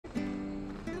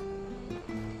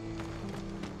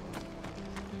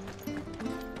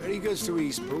he goes to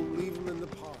Eastpool, leave him in the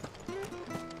park.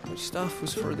 Which stuff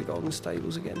was for the Golden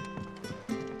Stables again?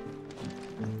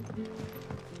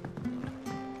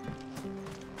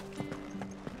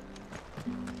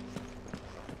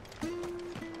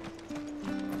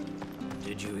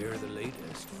 Did you hear the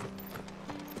latest?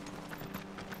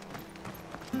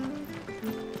 Come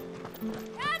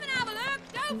and have a look.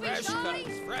 Don't be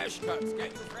shy. Fresh cuts.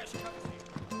 Get your fresh cuts.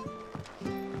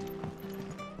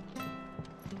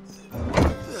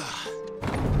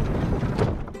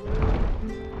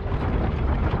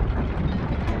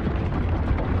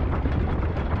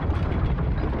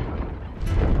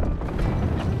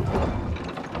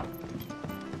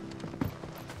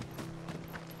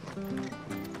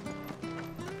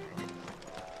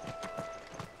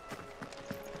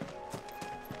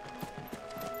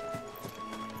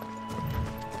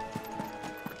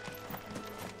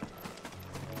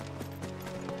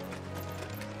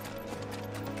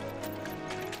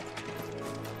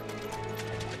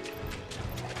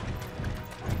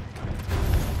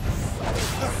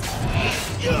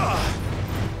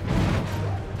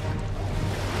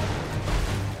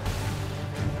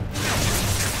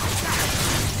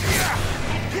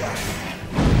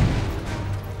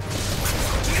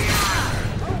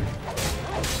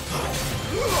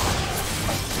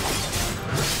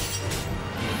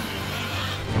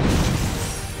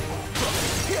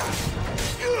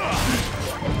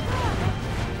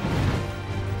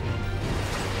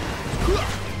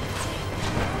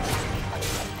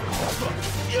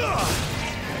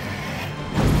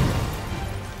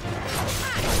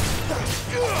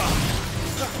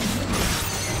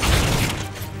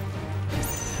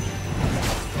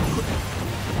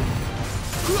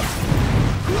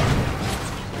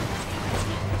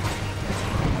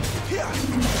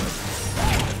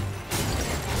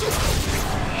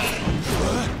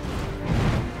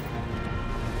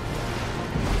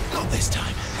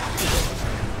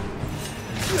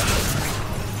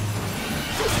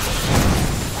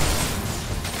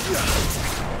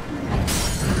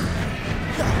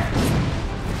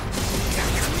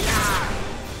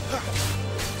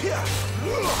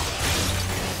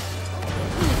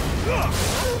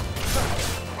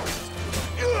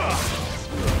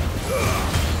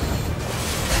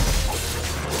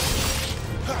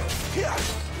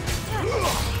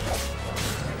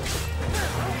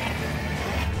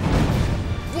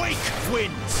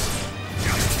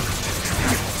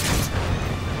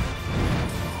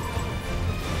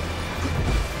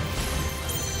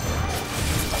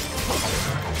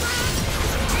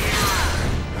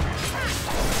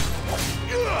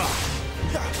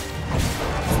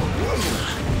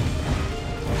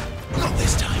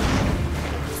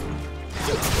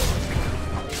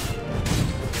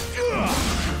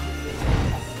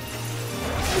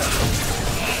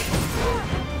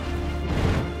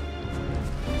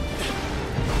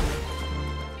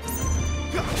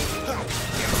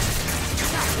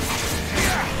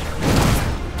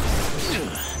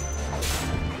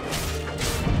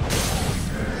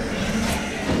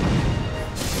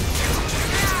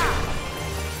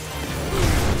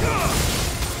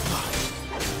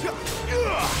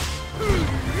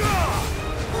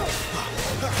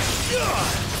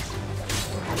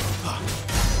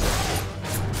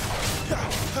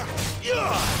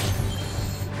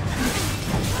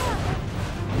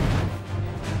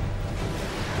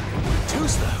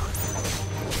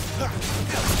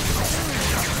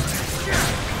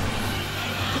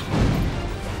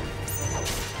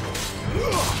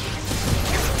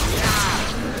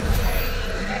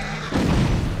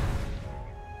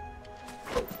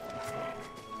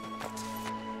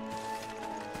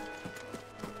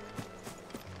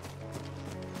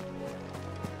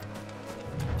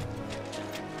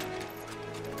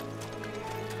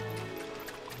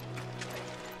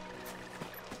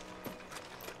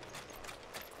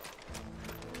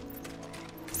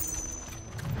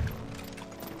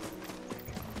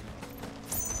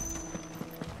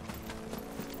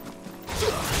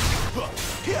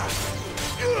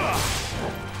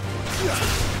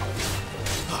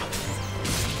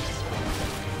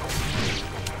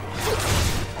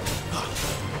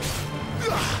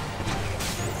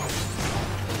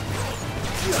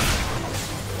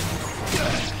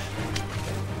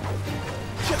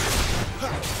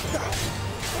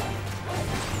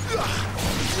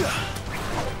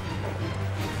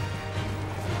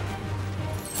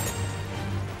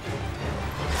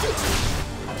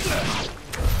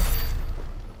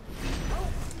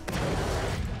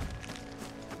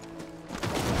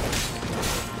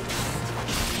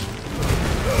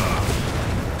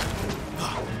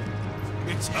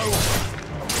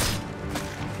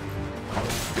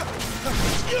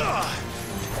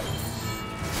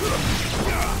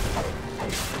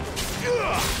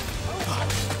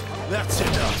 That's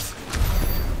enough.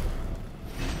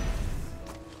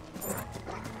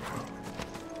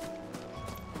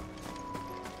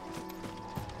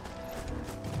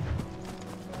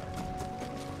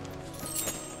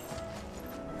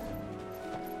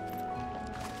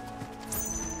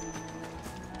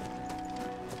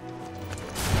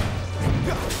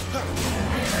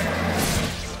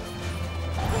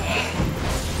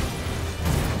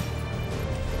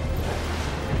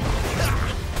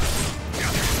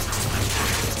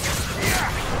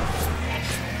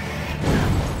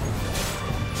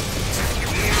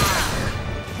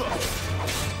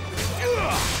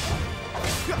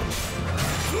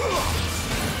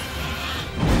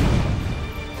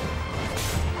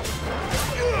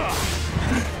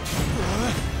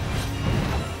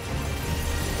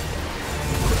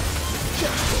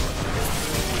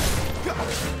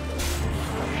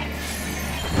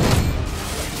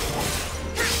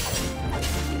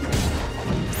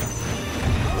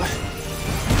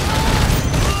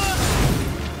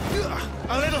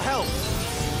 A little help.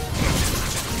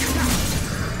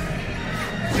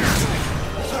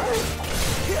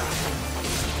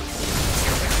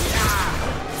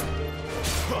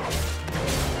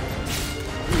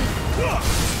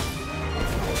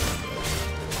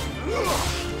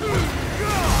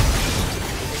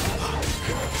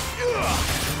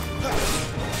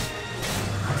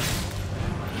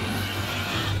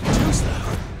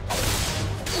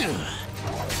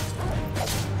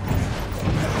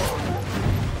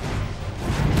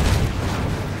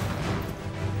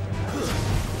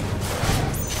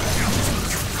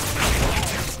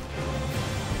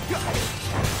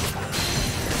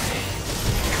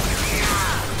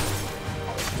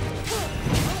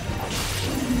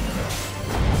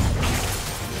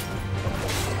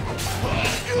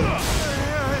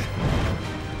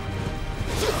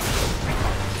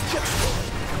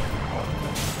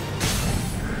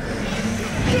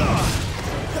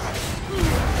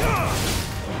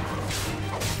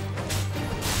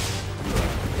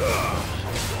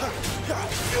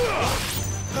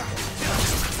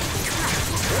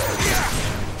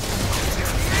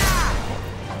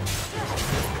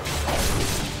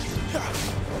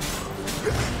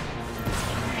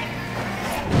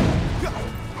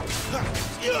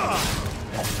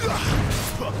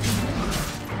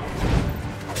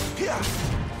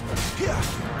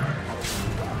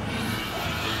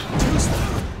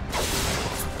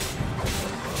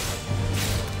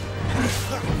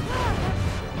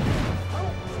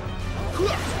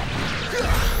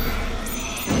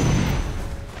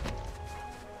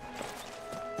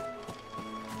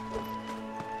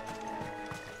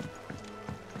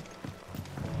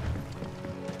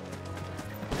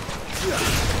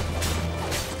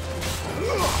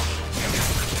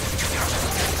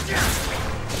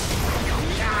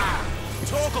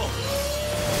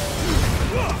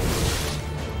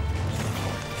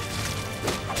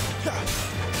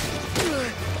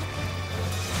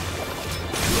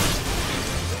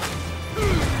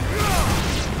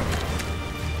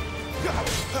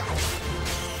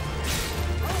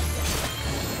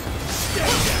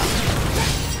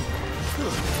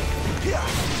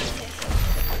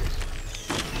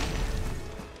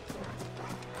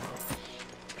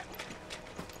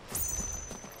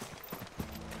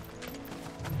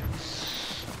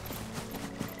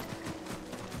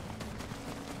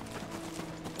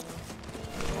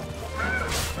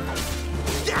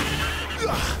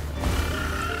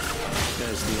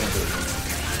 There's the other.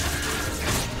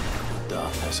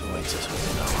 Darkness awaits us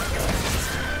within our.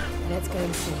 Let's go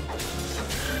and see.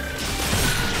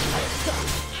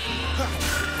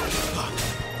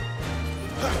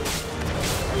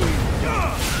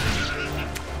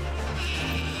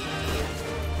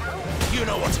 You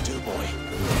know what to do, boy.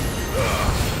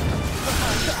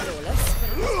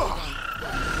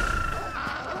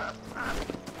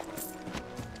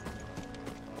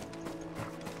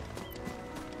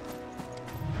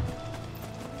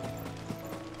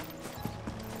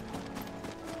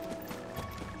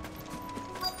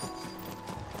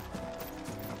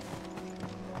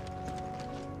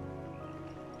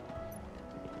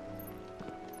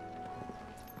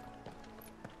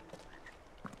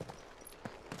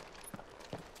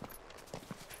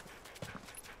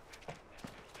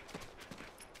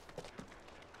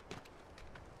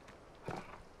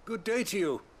 Good day to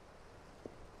you.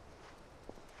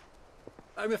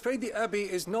 I'm afraid the Abbey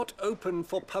is not open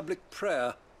for public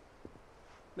prayer.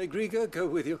 May Grieger go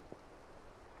with you?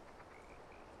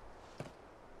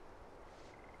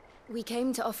 We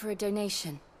came to offer a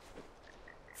donation.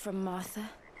 From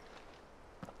Martha.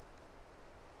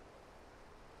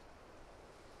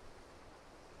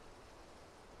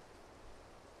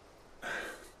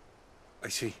 I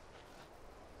see.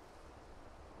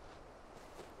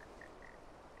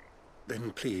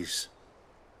 Then please,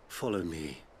 follow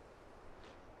me.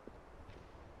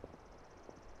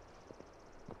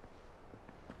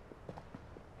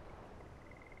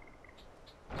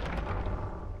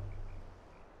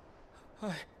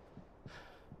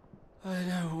 I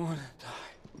don't want to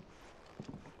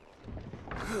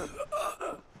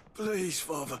die. Please,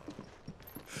 Father.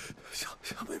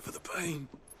 Something for the pain.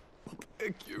 I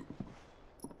beg you.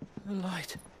 The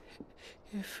light,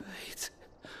 it fades.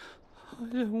 I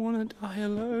don't want to die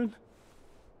alone.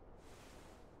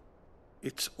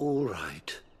 It's all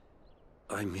right.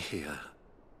 I'm here.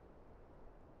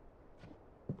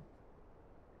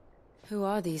 Who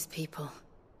are these people?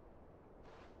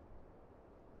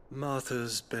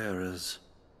 Martha's bearers.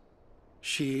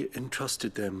 She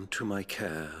entrusted them to my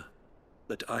care,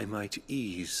 that I might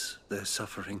ease their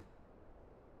suffering.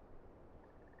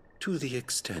 To the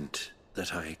extent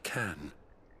that I can,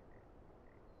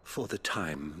 for the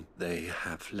time they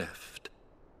have left.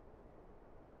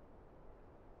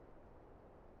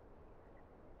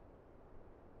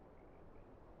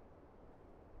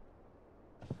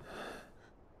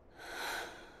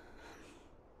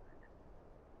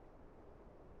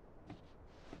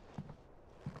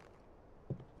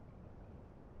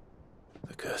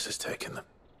 The curse has taken them.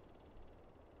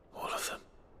 All of them.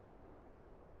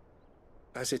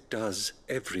 As it does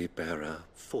every bearer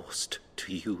forced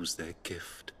to use their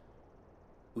gift.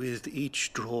 With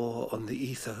each draw on the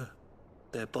ether,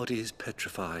 their bodies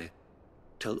petrify,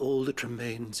 till all that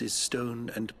remains is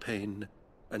stone and pain,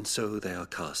 and so they are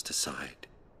cast aside.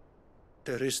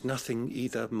 There is nothing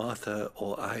either Martha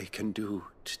or I can do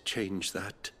to change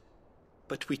that,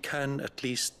 but we can at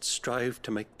least strive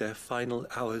to make their final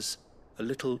hours a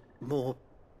little more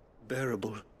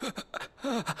bearable.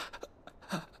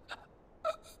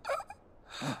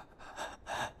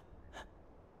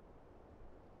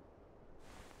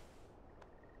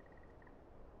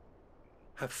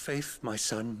 Have faith, my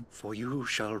son, for you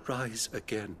shall rise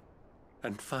again,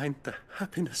 and find the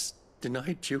happiness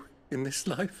denied you in this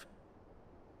life.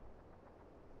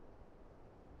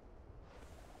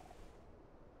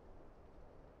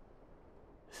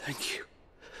 Thank you,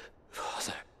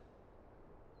 Father.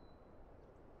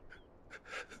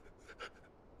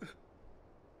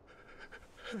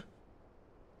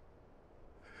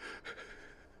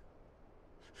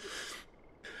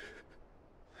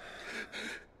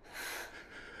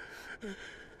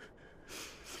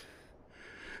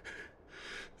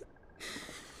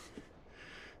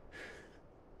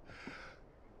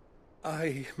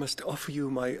 I must offer you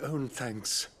my own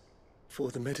thanks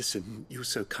for the medicine you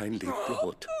so kindly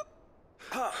brought.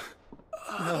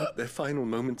 Now their final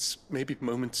moments may be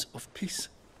moments of peace.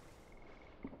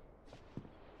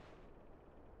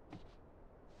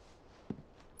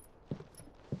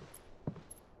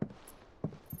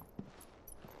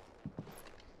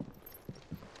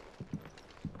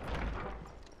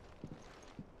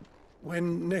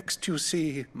 When next you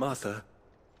see Martha,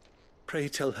 pray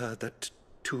tell her that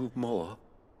 2 more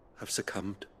have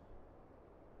succumbed.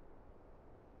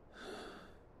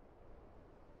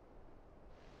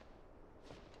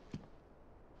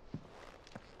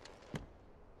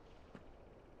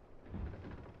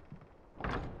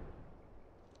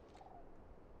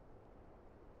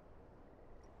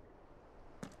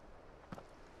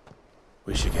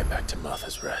 We should get back to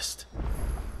Martha's Rest.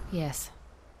 Yes,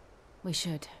 we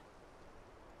should.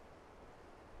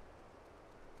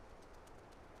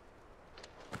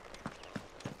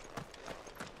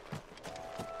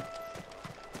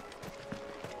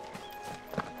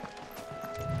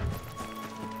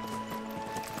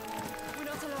 We're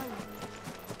not alone.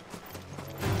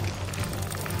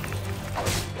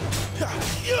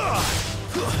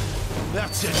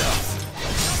 That's enough.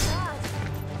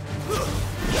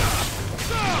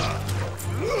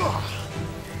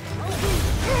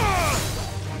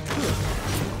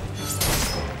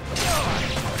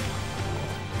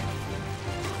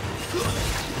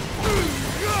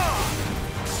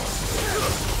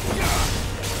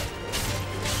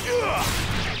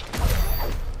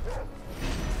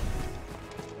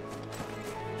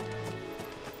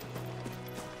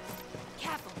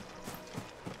 Careful.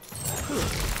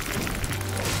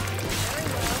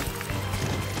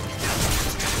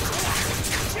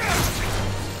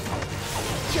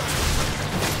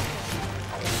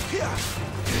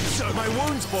 Serve my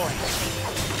wounds, boy.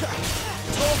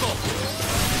 Toggle.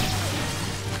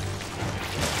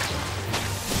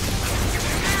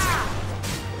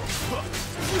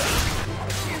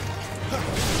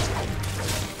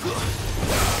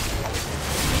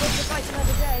 Live to fight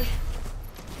another day.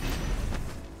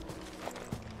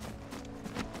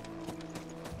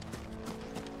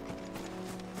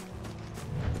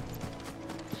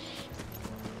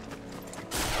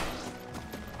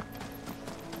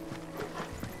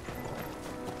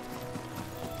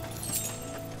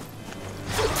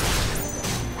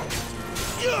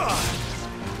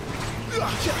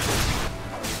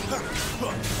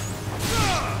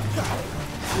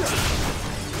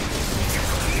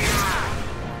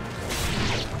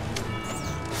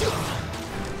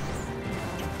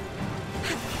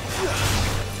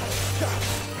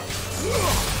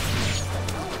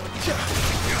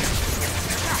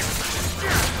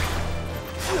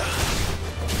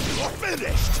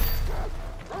 Finished!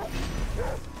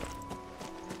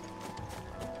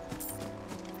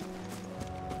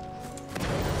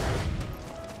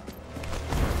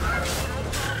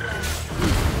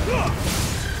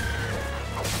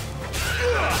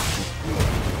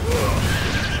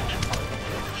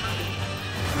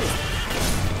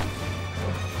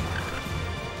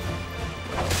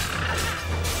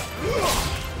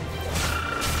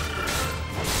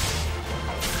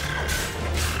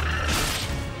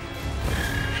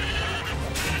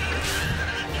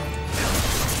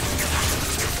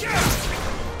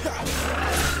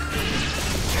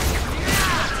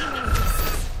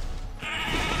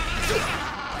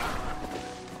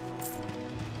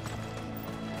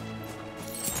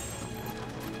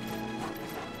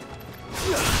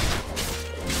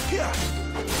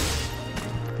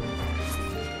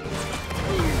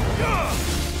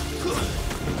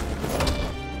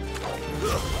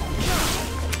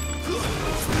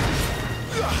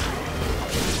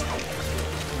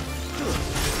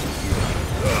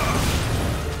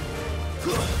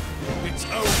 It's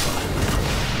over.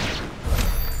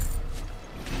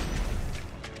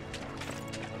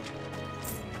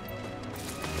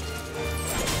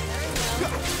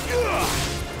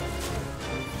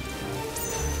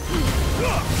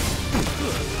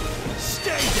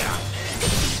 Stay down.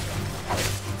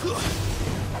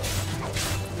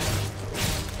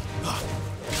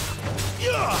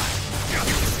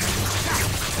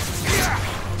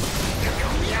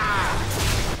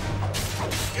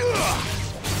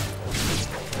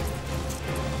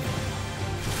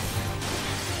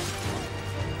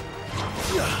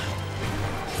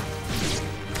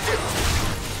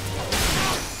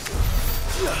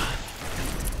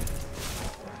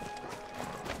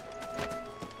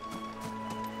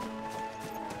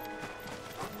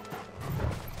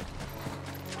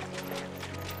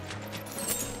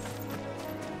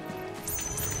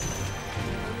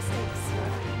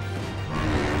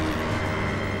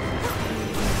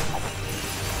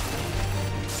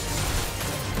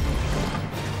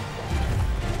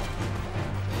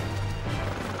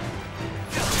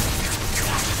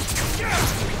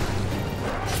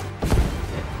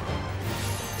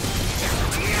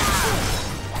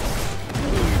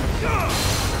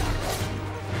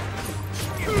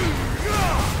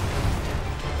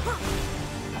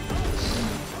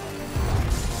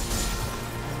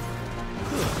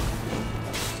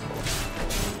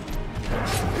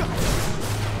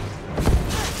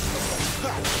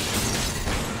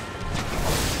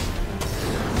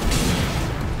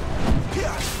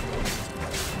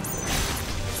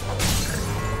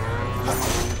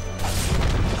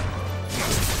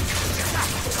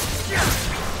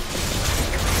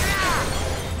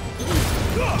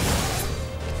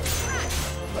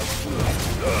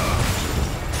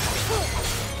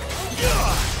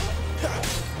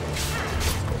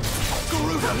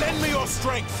 Lend me your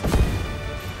strength!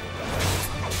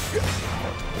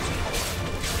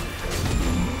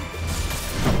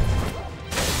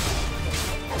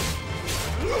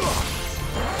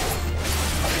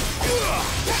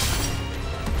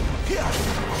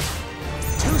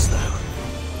 Too slow.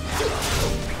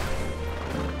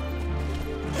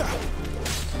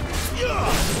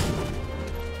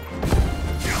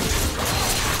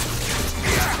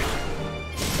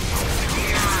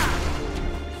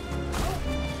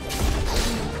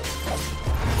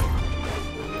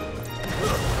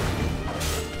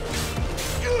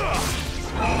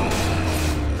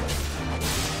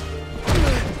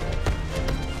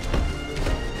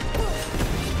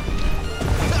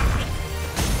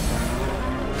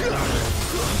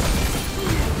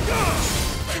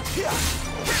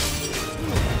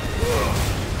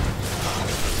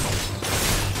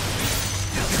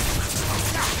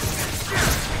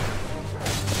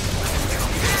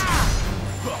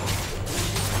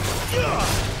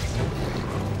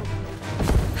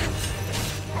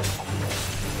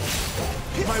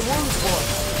 My wounds, boy!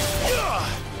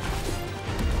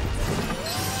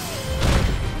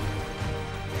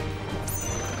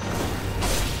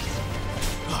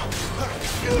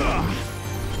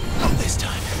 Not this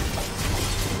time.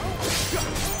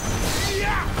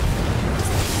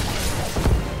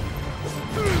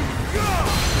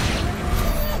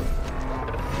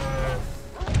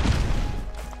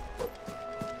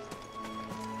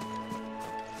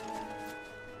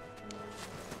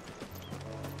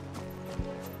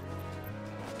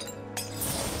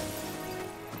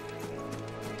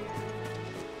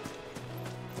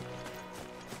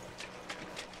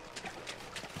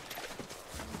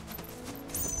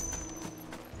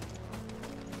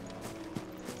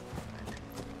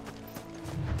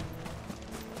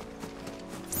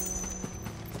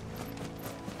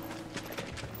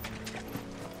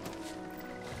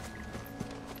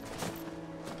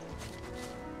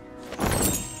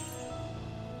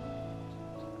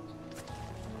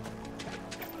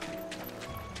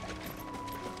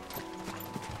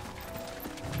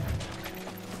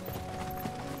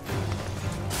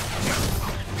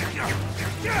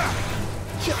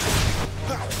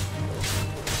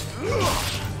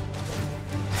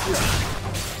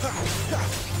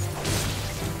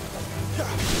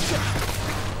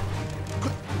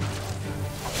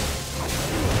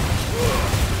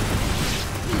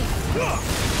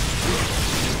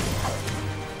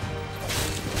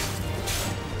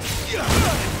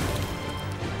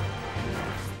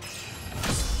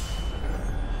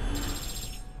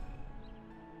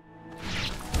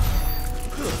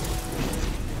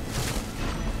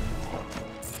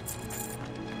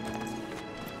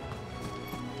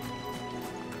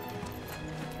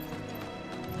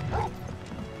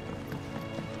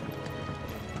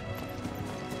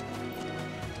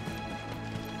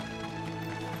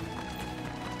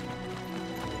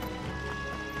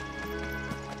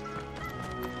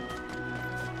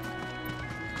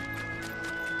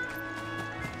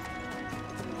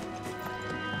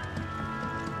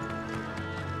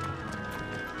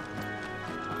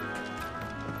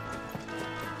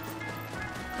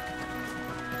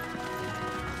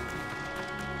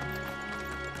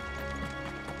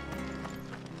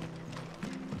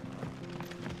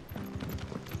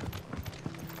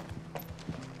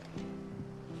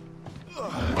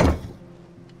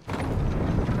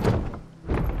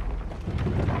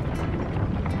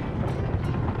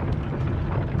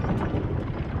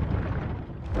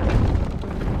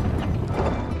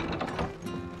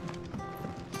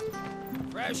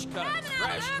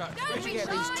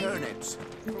 turnips.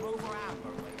 From over Amber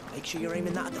way. Make sure you're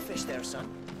aiming that at the fish there, son.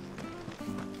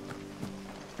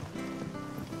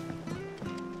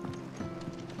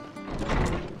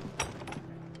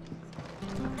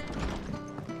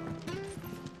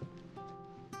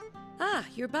 Ah,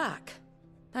 you're back.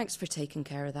 Thanks for taking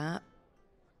care of that.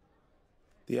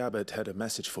 The abbot had a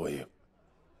message for you.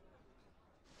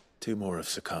 2 more have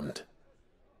succumbed.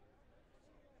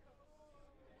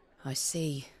 I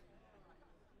see.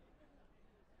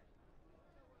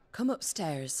 Come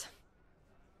upstairs.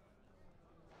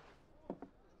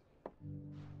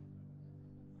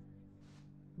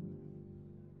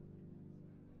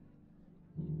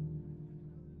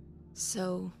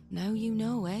 So, now you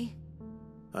know, eh?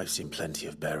 I've seen plenty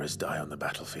of bearers die on the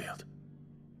battlefield.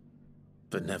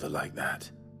 But never like that.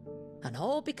 And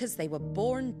all because they were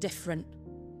born different.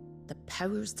 The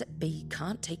powers that be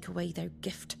can't take away their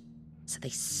gift, so they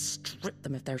strip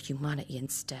them of their humanity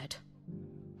instead.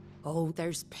 Oh,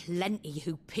 there's plenty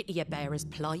who pity a bearer's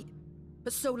plight.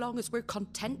 But so long as we're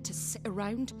content to sit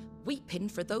around, weeping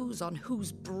for those on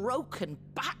whose broken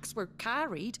backs we're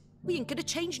carried, we ain't gonna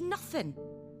change nothing.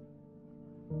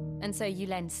 And so you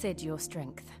lend Sid your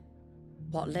strength?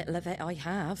 What little of it I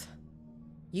have.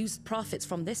 Used profits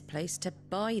from this place to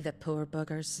buy the poor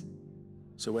buggers.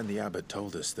 So when the abbot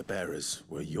told us the bearers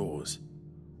were yours...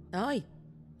 Aye,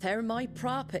 they're my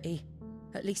property,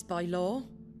 at least by law.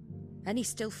 Any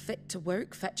still fit to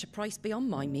work fetch a price beyond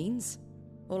my means.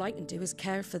 All I can do is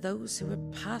care for those who are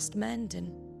past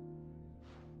mending.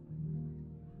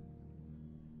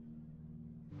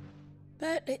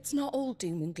 But it's not all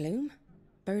doom and gloom.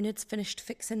 Bernard's finished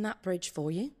fixing that bridge for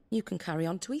you. You can carry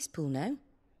on to Eastpool now.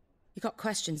 You got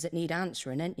questions that need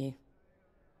answering, ain't you?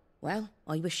 Well,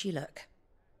 I wish you luck.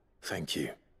 Thank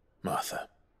you, Martha.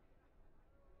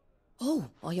 Oh,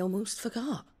 I almost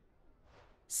forgot.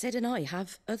 Sid and I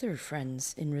have other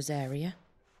friends in Rosaria.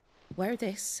 Wear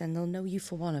this and they'll know you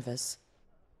for one of us.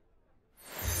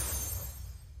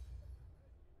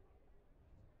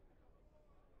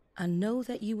 And know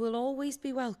that you will always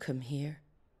be welcome here.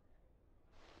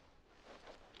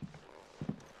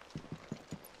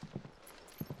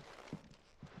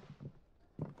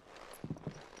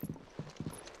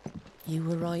 You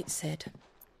were right, Sid.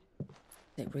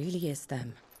 It really is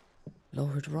them.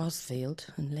 Lord Rosfield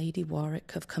and Lady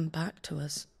Warwick have come back to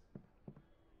us.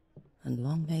 And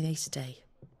long may they stay.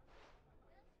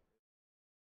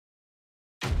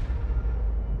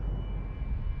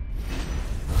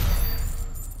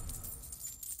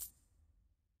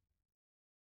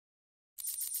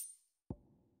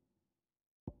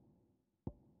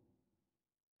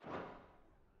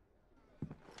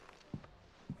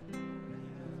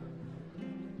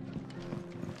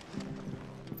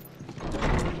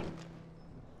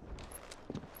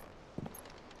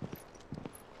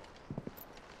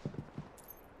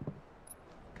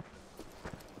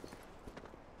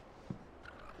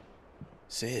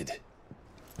 Sid.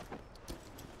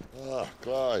 Ah,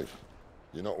 Clive.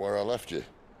 You're not where I left you.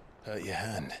 Hurt your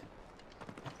hand.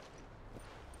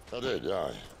 I did,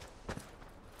 aye.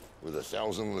 With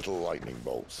 1,000 little lightning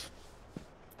bolts.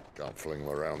 Can't fling them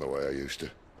around the way I used to.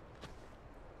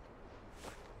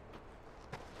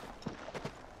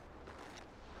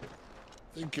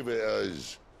 Think of it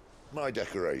as my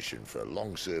decoration for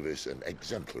long service and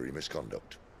exemplary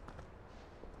misconduct.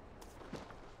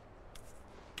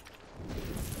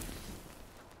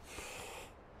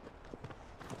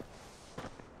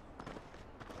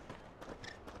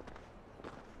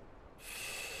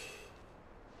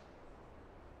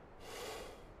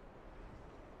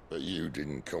 But you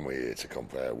didn't come here to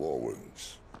compare war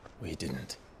wounds. We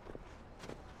didn't.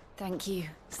 Thank you,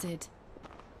 Sid.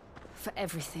 For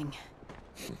everything.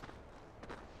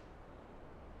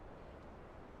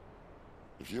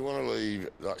 If you want to leave,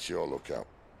 that's your lookout.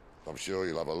 I'm sure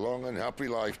you'll have a long and happy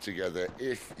life together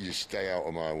if you stay out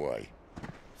of my way.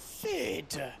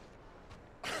 Sid!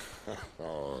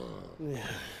 Oh.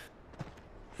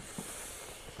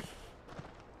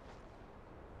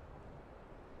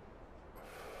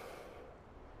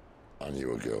 I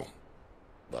knew a girl,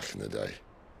 back in the day.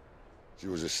 She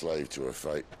was a slave to her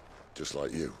fate, just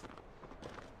like you.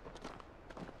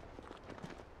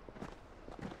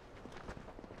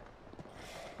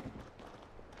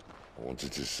 I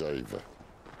wanted to save her.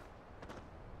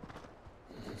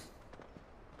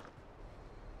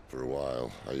 For a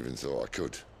while, I even thought I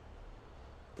could.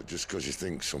 But just because you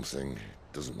think something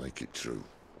doesn't make it true.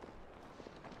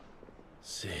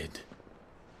 Sid.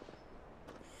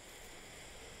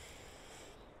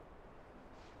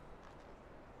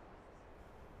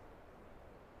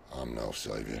 I'm no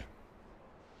savior.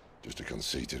 Just a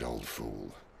conceited old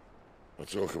fool. I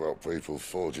talk about people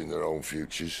forging their own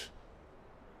futures.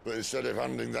 But instead of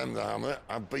handing them the hammer,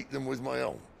 I beat them with my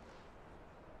own.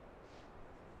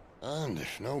 And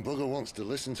if no bugger wants to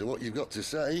listen to what you've got to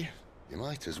say, you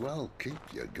might as well keep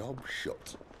your gob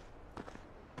shut.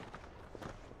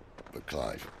 But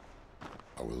Clive,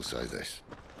 I will say this.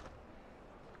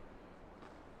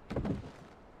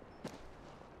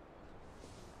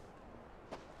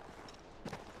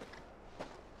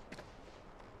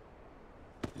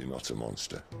 You're not a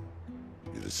monster.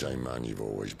 You're the same man you've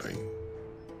always been.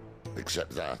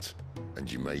 Accept that,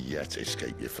 and you may yet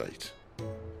escape your fate.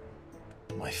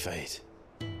 My fate.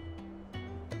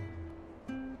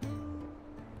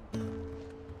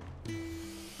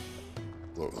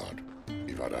 Look, lad,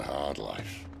 you've had a hard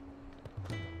life.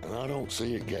 And I don't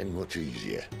see it getting much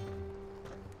easier.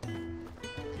 You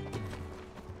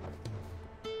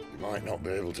might not be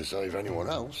able to save anyone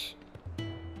else,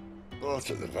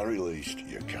 but at the very least,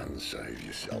 you can save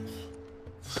yourself.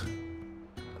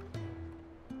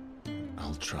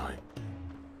 I'll try.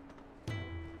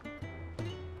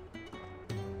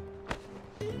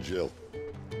 Jill.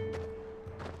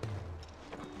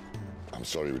 I'm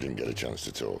sorry we didn't get a chance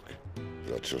to talk,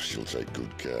 but I trust she'll take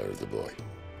good care of the boy.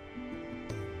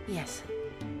 Yes,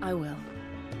 I will.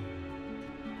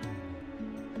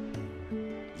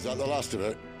 Is that the last of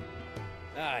it?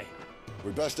 Aye.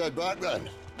 We'd best head back then.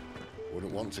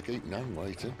 Wouldn't want to keep Nan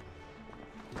waiting.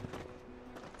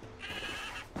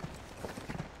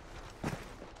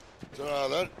 Ta-ra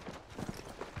then.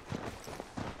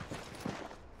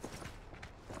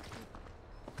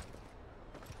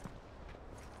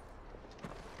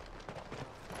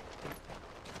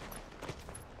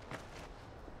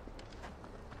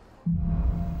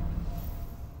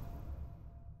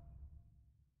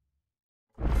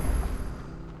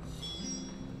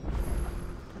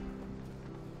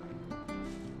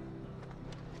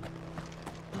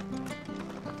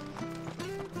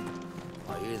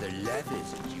 I hear the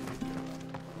leathers at you.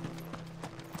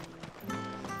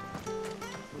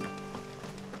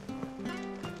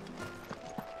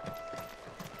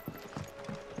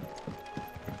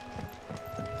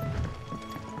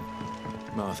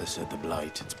 Martha said the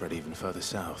blight had spread even further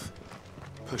south,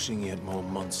 pushing yet more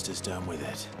monsters down with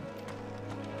it.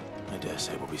 I dare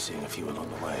say we'll be seeing a few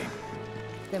along the way.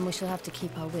 Then we shall have to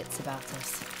keep our wits about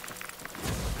us.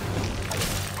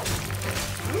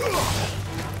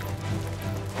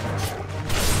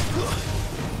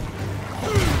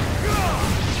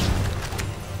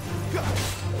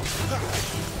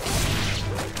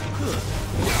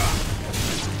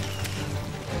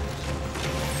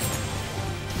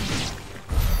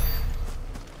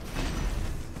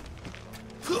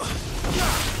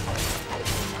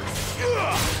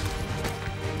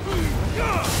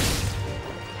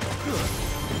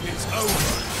 It's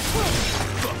over.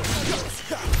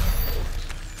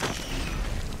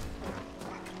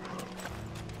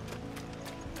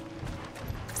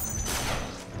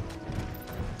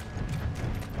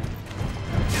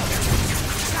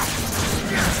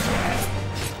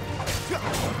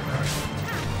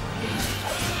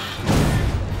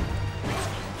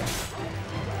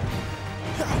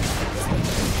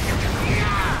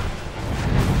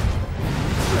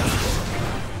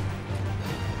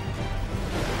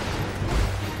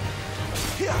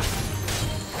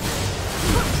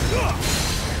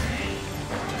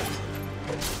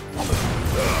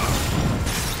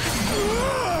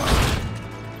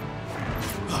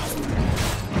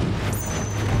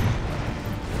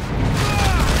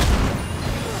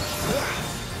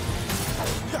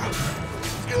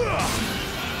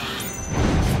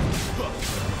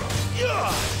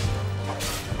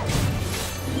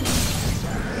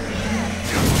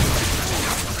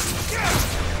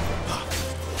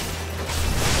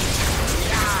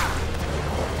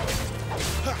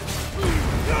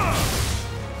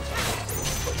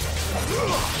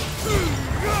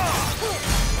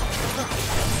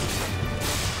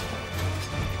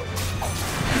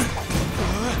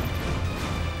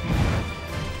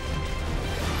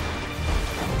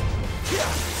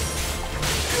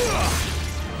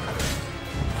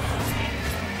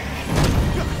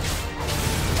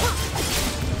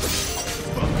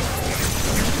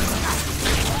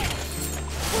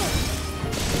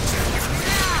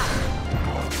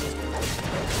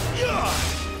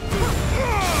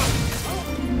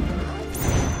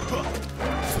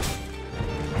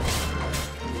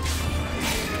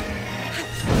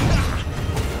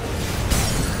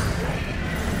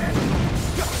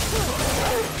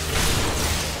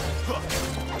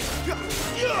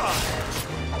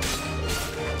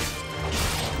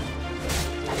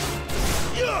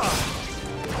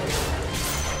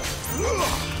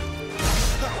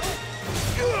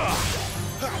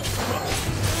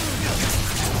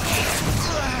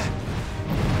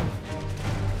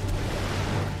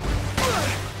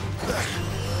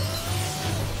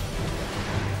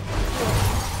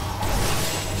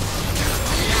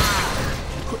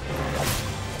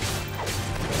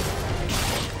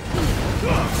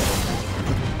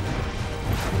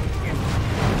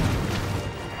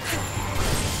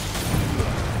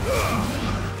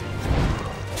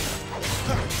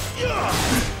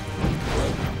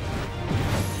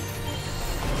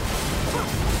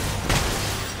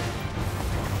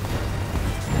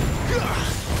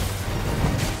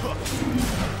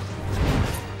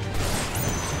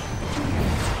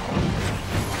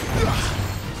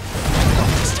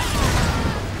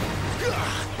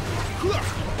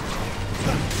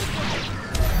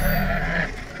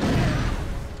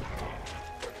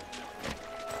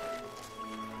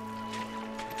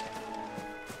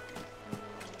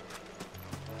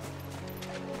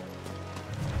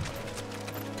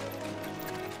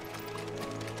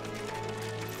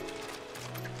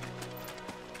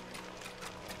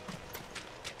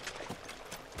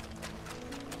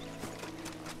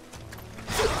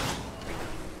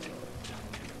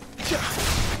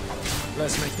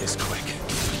 Let's make this quick.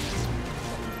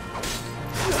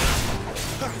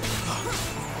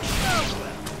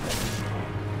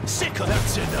 Sick of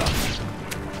that's enough.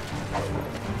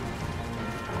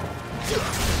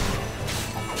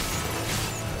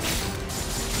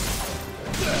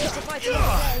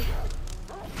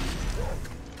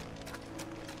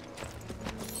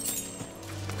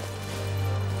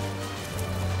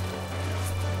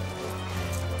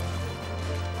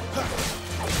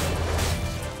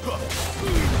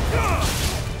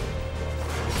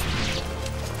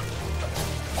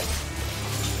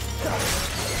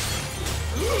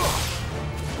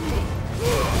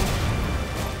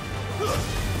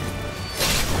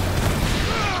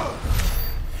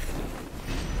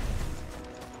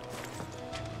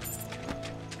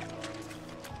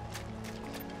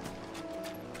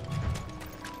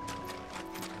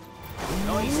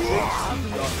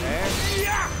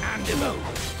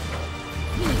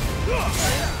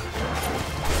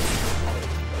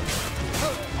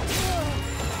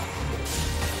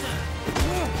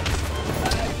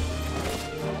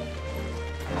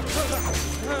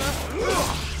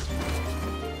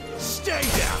 Stay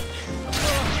down!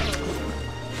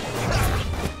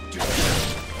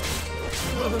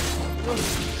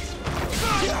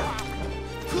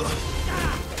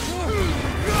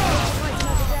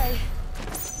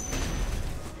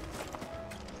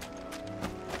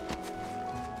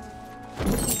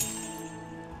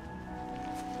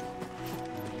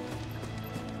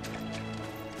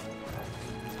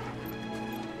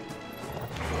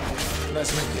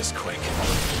 Let's make this quick.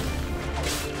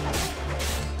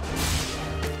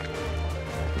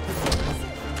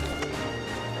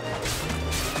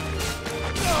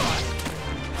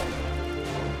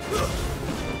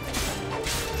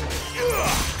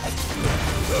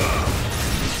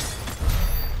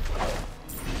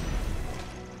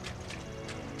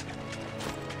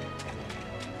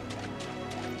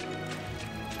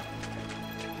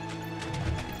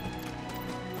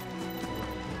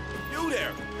 You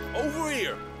there! Over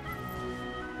here!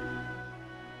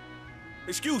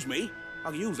 Excuse me,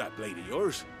 I'll use that blade of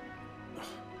yours. Ugh,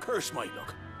 curse my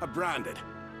luck. I'm branded.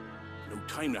 No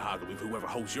time to haggle with whoever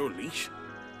holds your leash.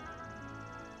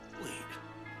 Wait.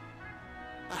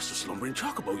 That's the slumbering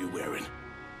chocobo you're wearing.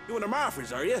 You and the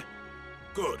Marfors, are you?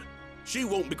 Good. She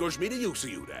won't begrudge me the use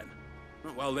of you then.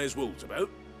 Well, there's wolves about.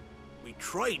 We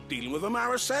tried dealing with them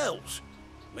ourselves.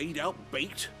 Made out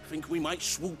baked, thinking we might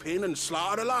swoop in and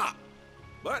slaughter the lot.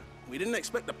 But we didn't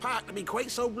expect the pack to be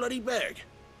quite so bloody big.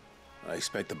 I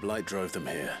expect the blight drove them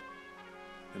here.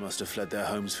 They must have fled their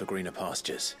homes for greener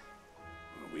pastures.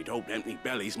 We'd hoped empty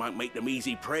bellies might make them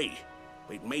easy prey.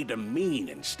 We'd made them mean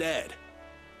instead.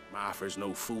 Martha's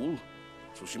no fool,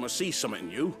 so she must see something in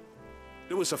you.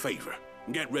 Do us a favor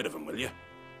and get rid of them, will you?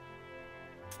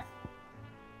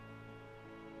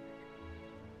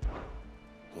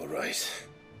 All right.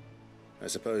 I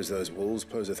suppose those wolves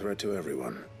pose a threat to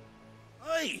everyone.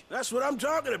 Aye, that's what I'm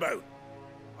talking about.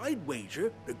 I'd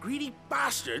wager the greedy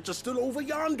bastards are still over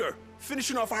yonder,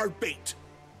 finishing off our bait.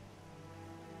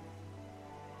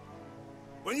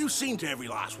 When you've seen to every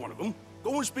last one of them,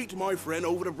 go and speak to my friend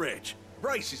over the bridge.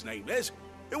 Bryce, his name is.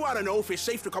 He'll want to know if it's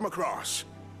safe to come across.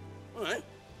 All right,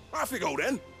 off you go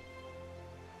then.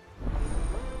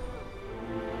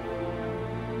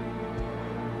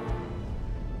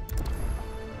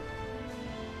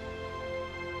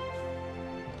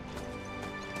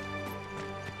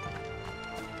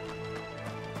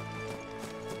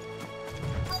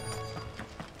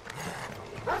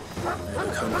 They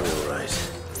look hungry, all right.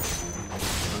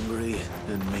 Hungry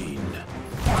and mean.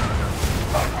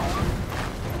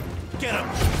 Get him!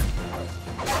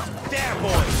 There,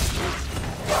 boys!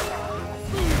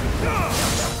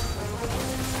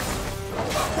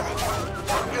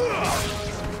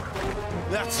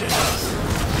 That's enough.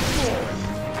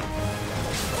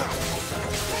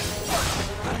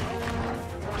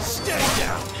 Stay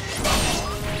down!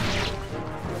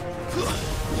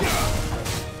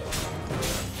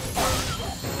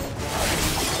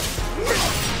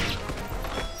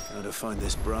 Now to find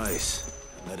this Bryce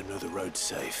and let him know the road's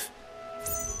safe.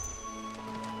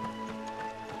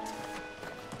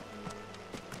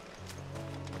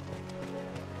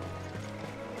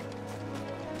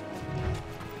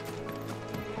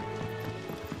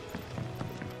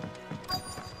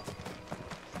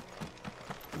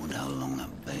 Wonder how long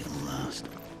that bait will last.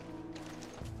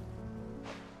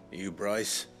 You,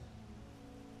 Bryce?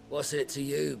 What's it to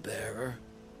you, bearer?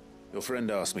 Your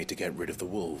friend asked me to get rid of the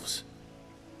wolves.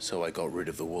 So I got rid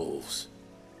of the wolves.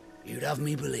 You'd have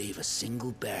me believe a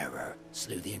single bearer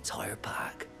slew the entire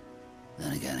pack.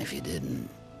 Then again, if you didn't,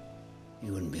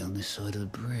 you wouldn't be on this side of the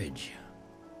bridge.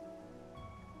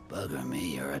 Bugger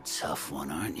me, you're a tough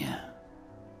one, aren't you?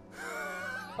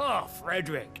 Oh,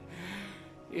 Frederick.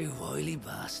 You wily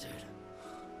bastard.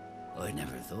 I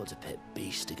never thought to pit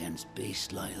beast against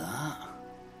beast like that.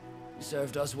 You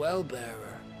served us well,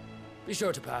 bearer. Be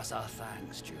sure to pass our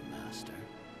thanks to your master.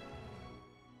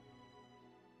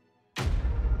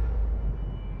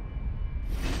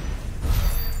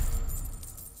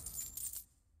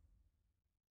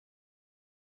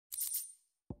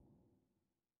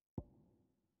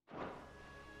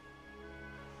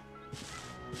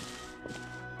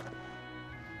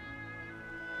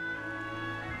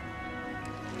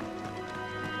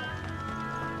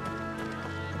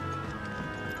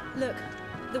 Look,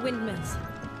 the windmills.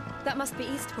 That must be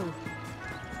Eastpool.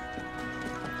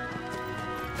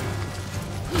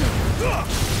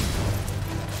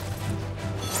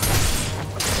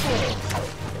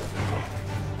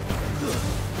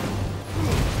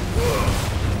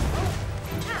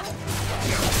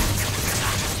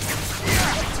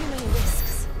 Too many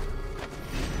risks.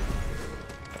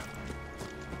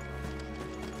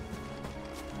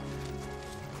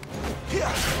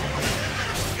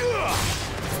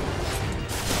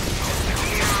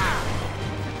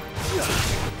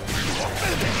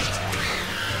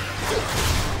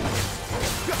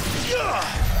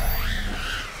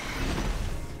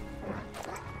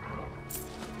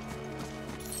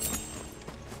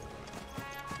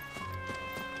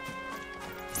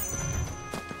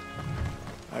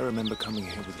 I remember coming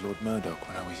here with Lord Murdoch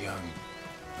when I was young.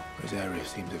 This area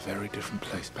seemed a very different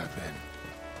place back then.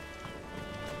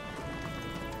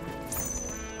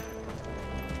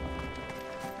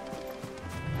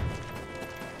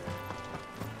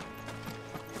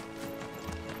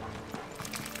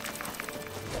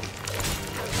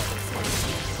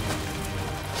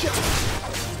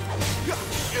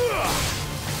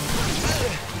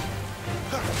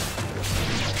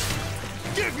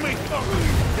 Give me!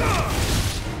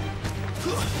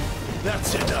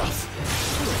 That's enough!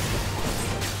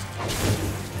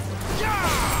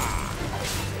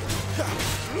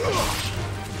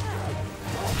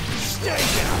 Stay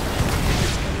down!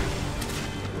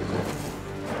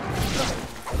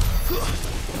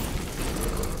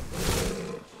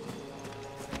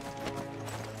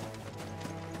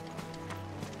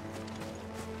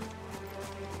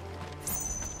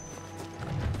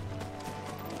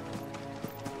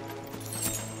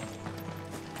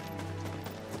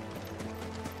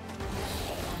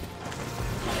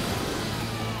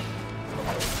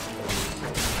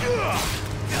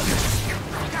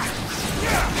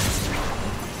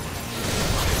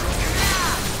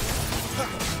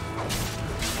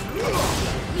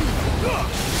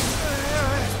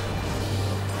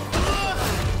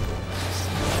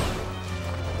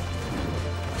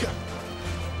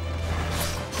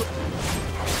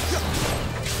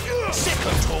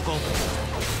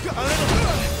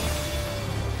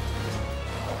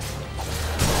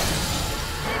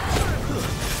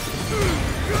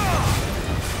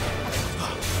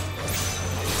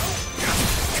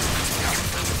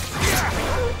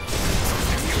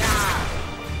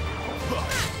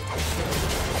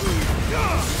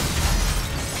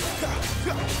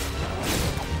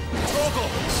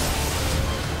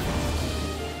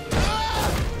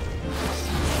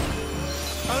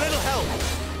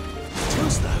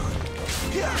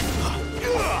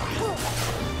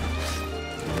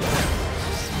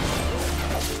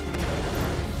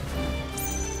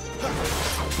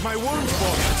 My worm's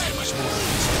born too much more.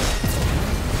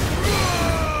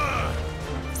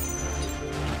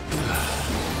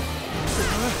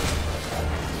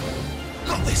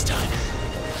 Not this time.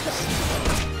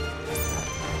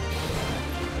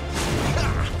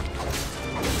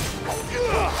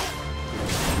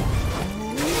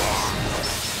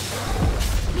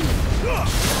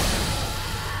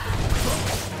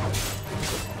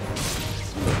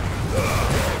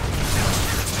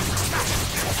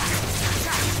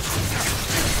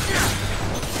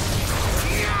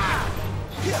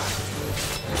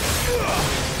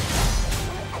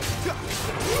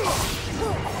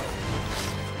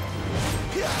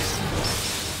 Yeah.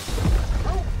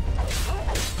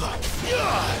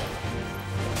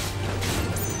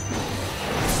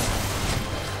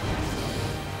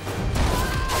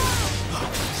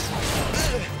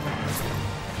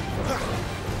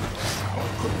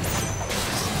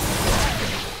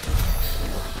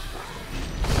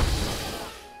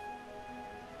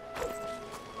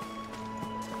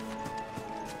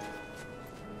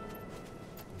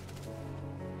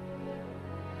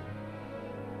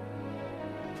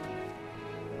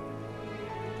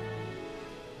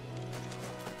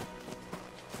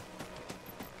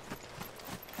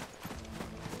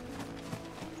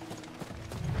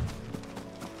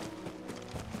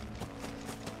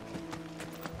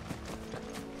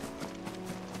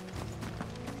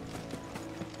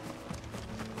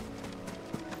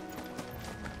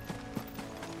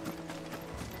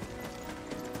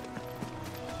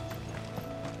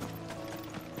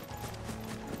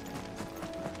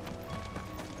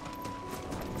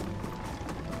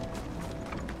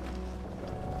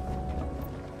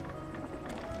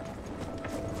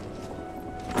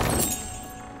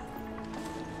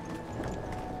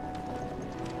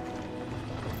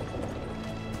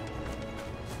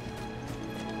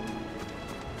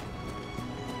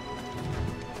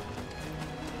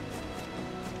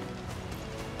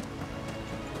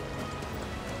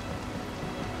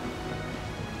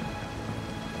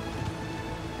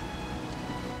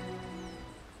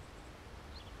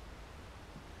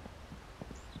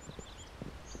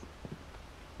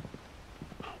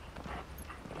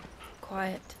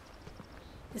 quiet,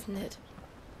 isn't it?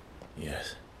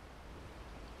 Yes.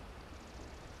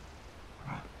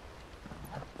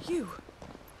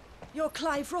 You're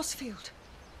Clive Rossfield.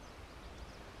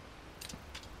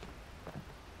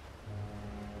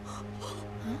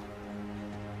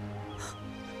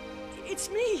 It's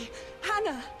me,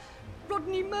 Hannah,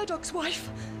 Rodney Murdoch's wife.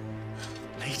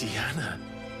 Lady Hannah.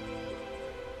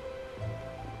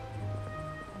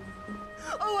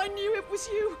 Oh, I knew it was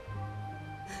you.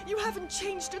 You haven't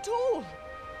changed at all.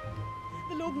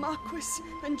 The Lord Marquis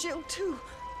and Jill too.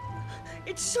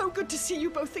 It's so good to see you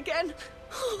both again.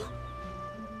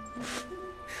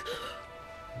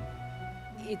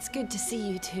 It's good to see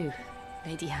you too,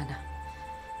 Lady Hannah.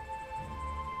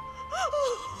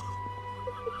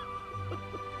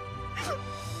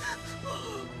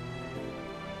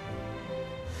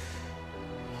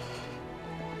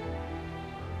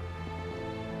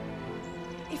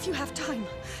 If you have time,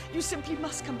 you simply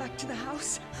must come back to the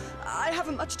house. I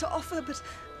haven't much to offer, but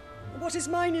what is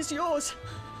mine is yours.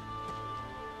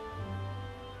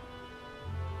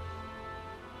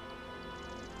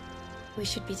 We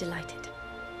should be delighted.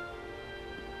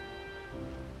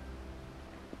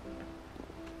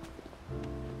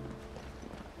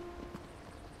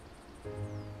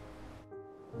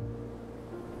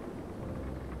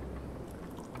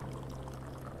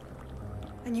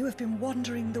 And you have been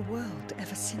wandering the world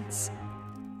ever since.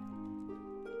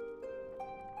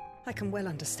 I can well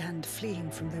understand fleeing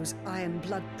from those iron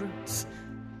blood brutes,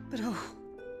 but oh,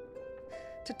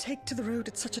 to take to the road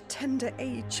at such a tender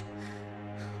age.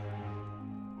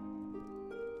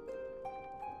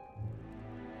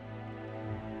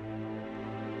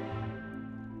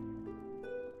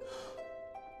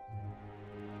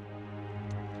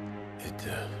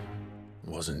 It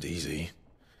wasn't easy,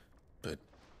 but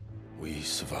we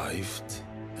survived,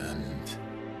 and...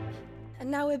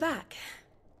 And now we're back.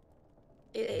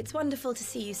 It's wonderful to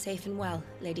see you safe and well,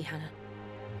 Lady Hannah.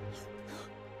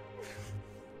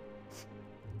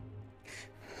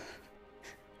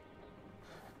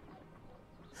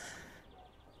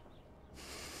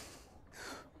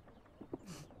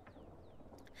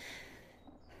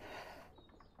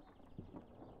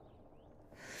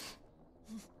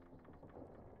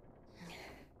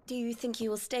 Do you think you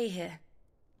will stay here,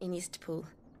 in Eastpool?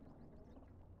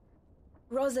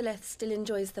 Rosalith still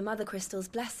enjoys the Mother Crystal's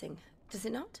blessing, does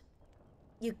it not?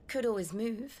 You could always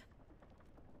move.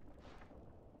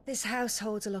 This house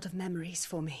holds a lot of memories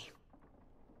for me.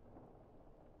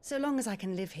 So long as I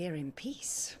can live here in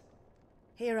peace,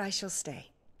 here I shall stay.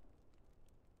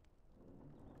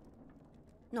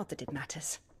 Not that it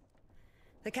matters.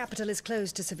 The capital is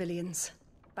closed to civilians,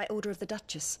 by order of the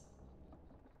Duchess.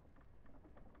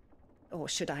 Or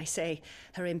should I say,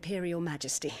 Her Imperial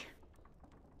Majesty.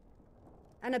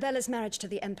 Annabella's marriage to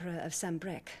the Emperor of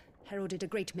Sambrec heralded a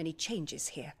great many changes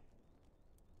here.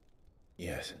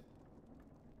 Yes.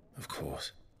 Of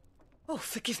course. Oh,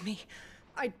 forgive me.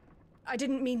 I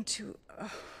didn't mean to...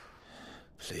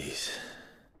 Please.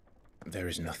 There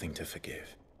is nothing to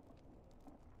forgive.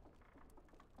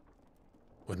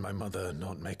 Would my mother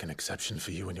not make an exception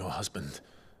for you and your husband?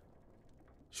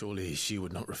 Surely she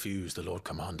would not refuse the Lord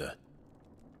Commander.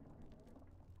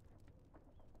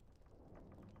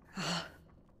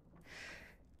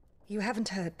 You haven't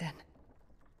heard, then.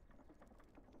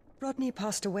 Rodney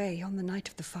passed away on the night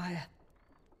of the fire.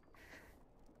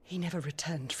 He never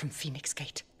returned from Phoenix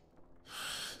Gate.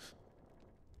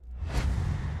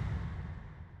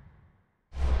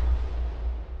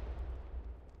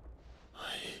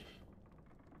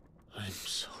 I'm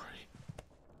sorry.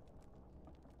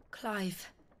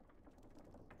 Clive.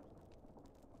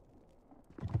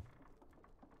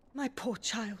 My poor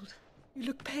child. You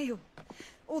look pale.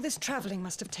 All this traveling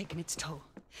must have taken its toll.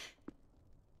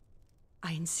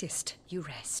 I insist you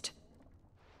rest.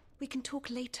 We can talk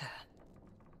later.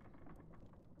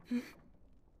 Hmm?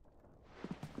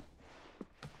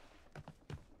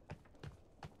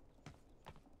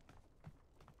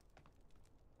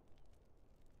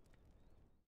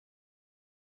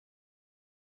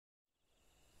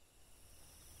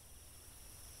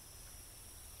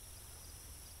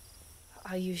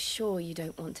 Are you sure you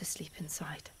don't want to sleep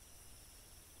inside?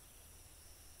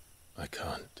 I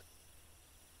can't.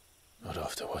 Not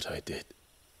after what I did.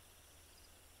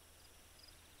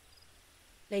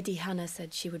 Lady Hannah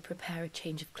said she would prepare a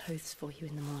change of clothes for you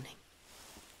in the morning.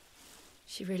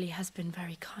 She really has been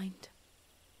very kind.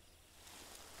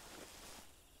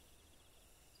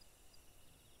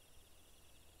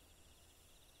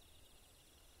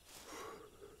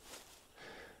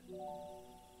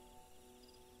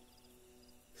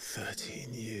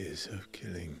 "13 years of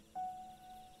killing.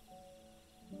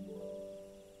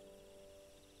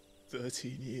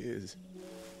 13 years,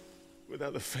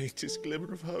 without the faintest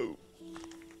glimmer of hope.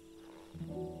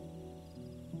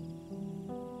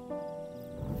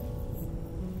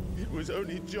 It was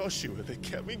only Joshua that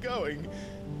kept me going.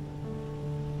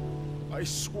 I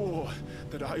swore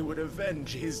that I would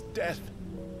avenge his death.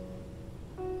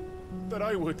 That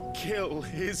I would kill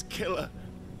his killer.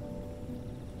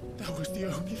 That was the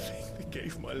only thing that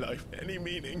gave my life any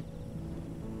meaning.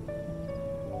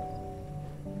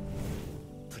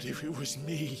 But if it was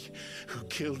me who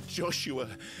killed Joshua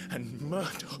and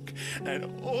Murdoch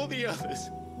and all the others,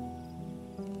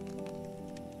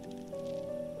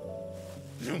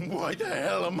 then why the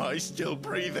hell am I still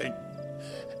breathing?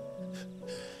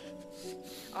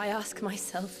 I ask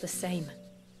myself the same.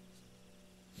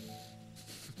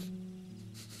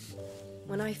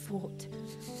 When I fought,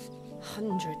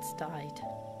 hundreds died.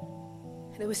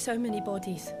 There were so many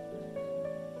bodies,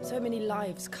 so many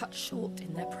lives cut short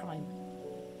in their prime.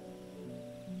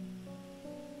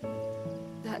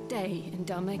 That day in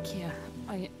Dalmacia,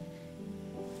 I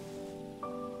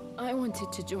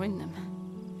wanted to join them.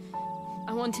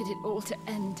 I wanted it all to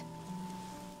end.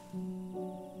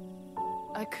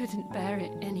 I couldn't bear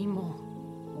it anymore.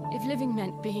 If living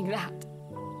meant being that,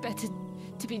 better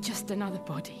to be just another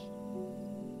body.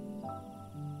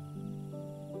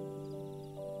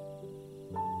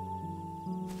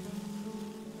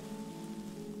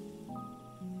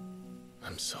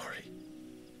 I'm sorry.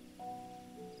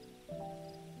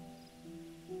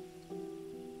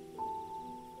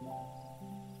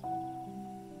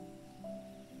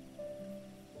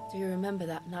 Do you remember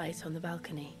that night on the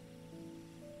balcony,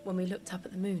 when we looked up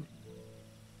at the moon?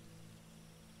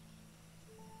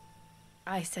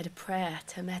 I said a prayer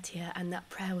to Metia, and that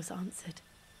prayer was answered.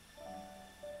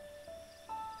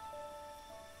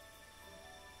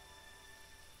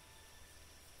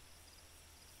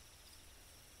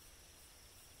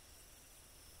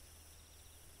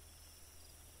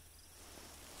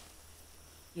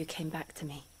 You came back to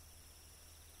me.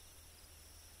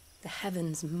 The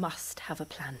heavens must have a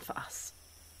plan for us.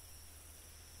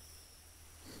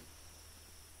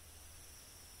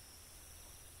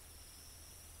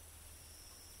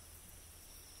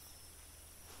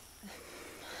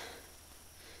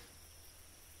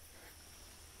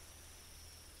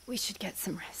 We should get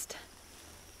some rest.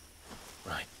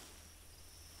 Right.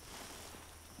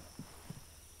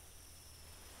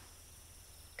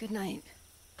 Good night,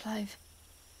 Clive.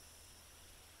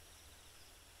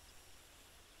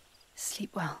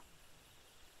 Sleep well.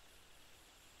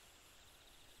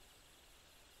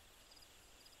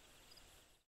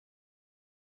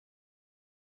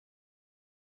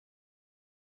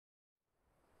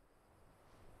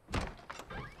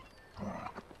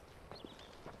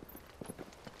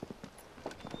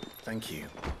 Thank you,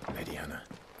 Lady Hannah.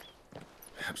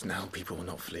 Perhaps now people will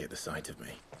not flee at the sight of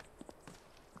me.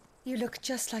 You look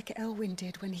just like Elwyn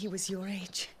did when he was your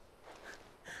age.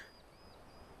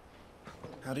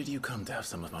 How did you come to have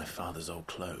some of my father's old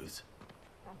clothes?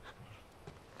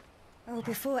 Oh,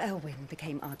 before Elwyn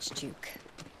became Archduke,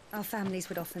 our families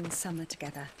would often summer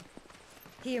together.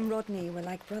 He and Rodney were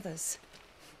like brothers.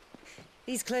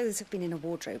 These clothes have been in a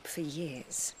wardrobe for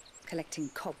years, collecting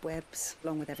cobwebs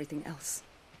along with everything else.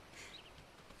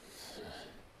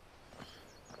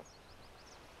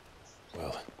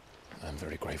 Well, I'm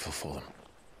very grateful for them.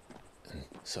 And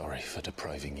sorry for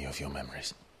depriving you of your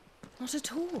memories. Not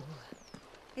at all.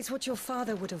 It's what your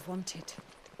father would have wanted.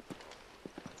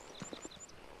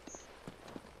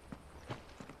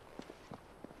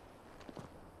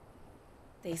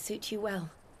 They suit you well.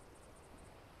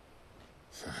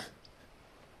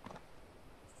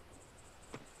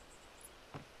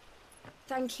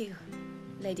 Thank you,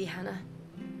 Lady Hannah.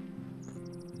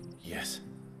 Yes,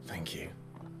 thank you.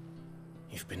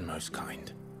 You've been most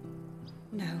kind.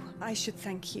 No, I should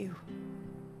thank you.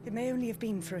 It may only have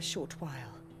been for a short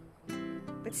while,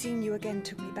 but seeing you again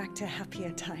took me back to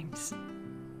happier times.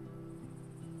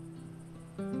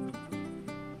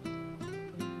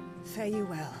 Fare you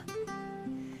well,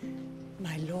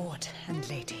 my lord and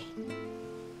lady.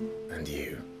 And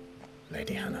you,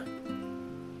 Lady Hannah.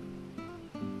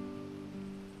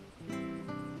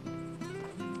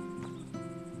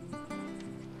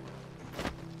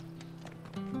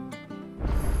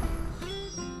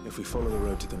 If we follow the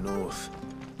road to the north,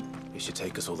 it should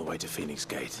take us all the way to Phoenix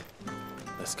Gate.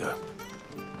 Let's go.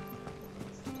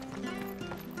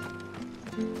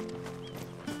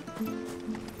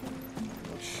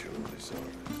 Not sure this is.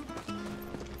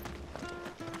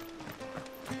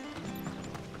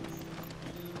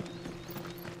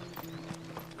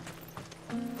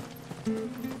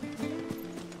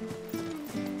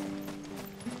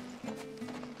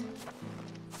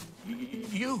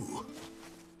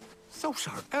 Those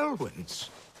are Elwyn's.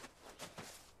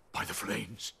 By the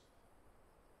flames.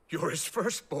 You're his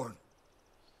firstborn.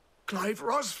 Clive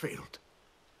Rosfield.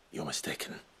 You're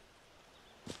mistaken.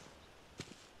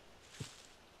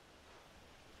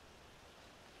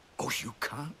 Oh, you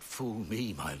can't fool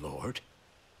me, my lord.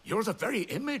 You're the very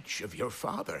image of your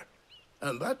father.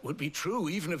 And that would be true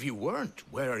even if you weren't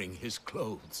wearing his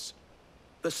clothes.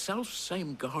 The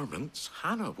self-same garments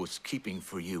Hannah was keeping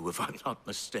for you, if I'm not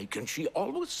mistaken. She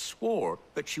always swore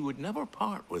that she would never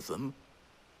part with them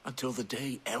until the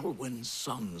day Elwyn's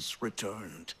sons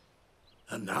returned.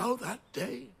 And now that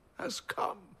day has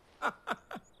come.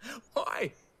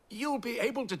 Why, you'll be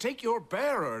able to take your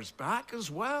bearers back as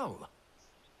well.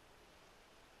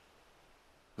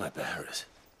 My bearers?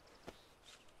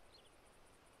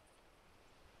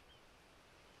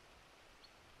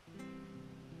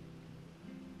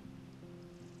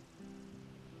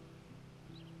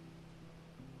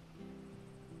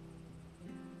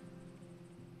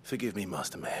 Forgive me,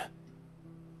 Master Mayor.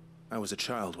 I was a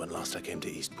child when last I came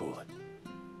to Eastpool.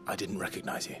 I didn't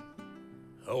recognize you.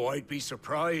 Oh, I'd be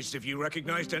surprised if you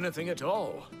recognized anything at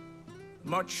all.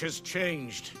 Much has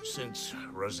changed since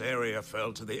Rosaria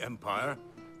fell to the Empire.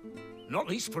 Not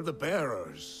least for the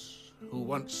bearers, who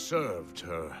once served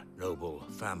her noble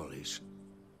families.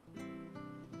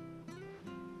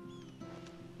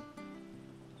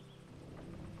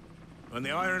 When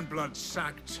the Ironbloods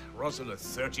sacked Rosalith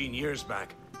 13 years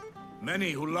back,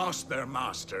 many who lost their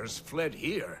masters fled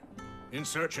here, in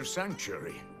search of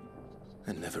sanctuary.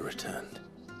 And never returned.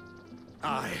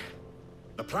 Aye.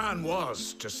 The plan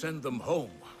was to send them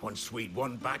home once we'd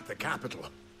won back the capital.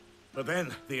 But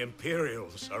then the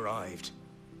Imperials arrived.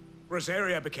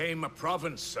 Rosaria became a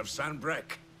province of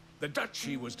Sanbreque. The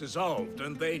duchy was dissolved,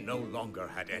 and they no longer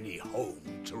had any home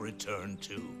to return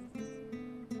to.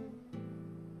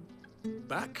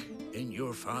 Back in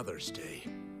your father's day,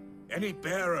 any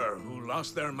bearer who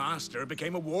lost their master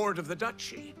became a ward of the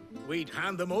duchy. We'd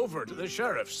hand them over to the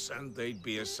sheriffs, and they'd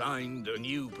be assigned a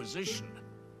new position.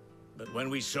 But when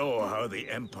we saw how the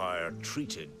Empire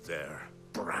treated their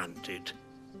branded,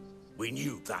 we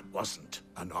knew that wasn't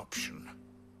an option.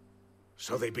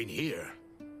 So they've been here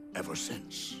ever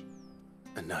since.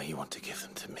 And now you want to give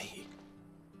them to me?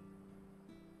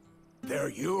 They're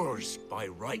yours by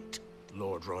right,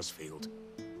 Lord Rosfield.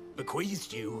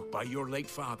 Bequeathed you by your late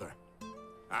father.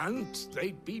 And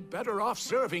they'd be better off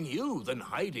serving you than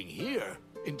hiding here.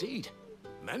 Indeed,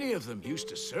 many of them used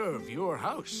to serve your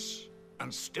house,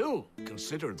 and still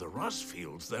considered the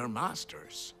Rosfields their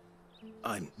masters.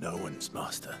 I'm no one's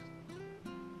master.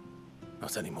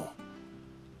 Not anymore.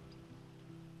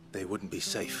 They wouldn't be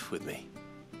safe with me.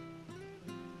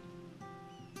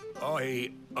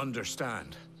 I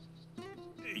understand.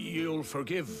 You'll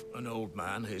forgive an old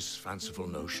man his fanciful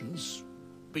notions.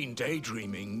 Been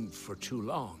daydreaming for too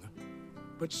long.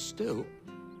 But still,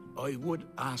 I would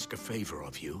ask a favor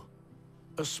of you.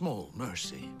 A small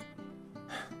mercy.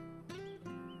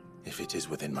 If it is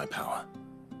within my power.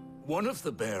 One of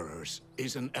the bearers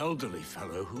is an elderly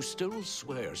fellow who still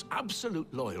swears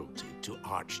absolute loyalty to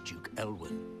Archduke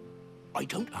Elwyn. I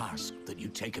don't ask that you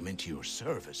take him into your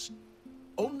service,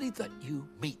 only that you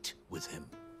meet with him.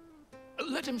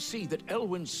 Let him see that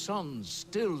Elwyn's son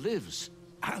still lives,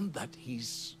 and that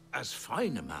he's as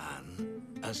fine a man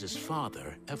as his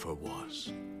father ever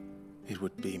was. It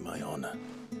would be my honor.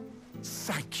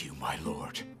 Thank you, my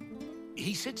lord.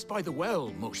 He sits by the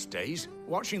well most days,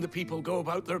 watching the people go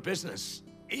about their business.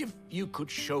 If you could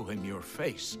show him your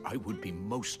face, I would be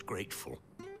most grateful.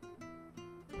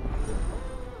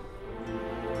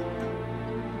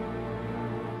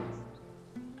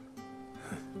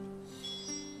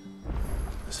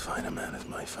 As fine a man as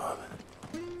my father.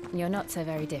 You're not so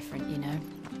very different, you know.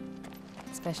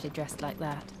 Especially dressed like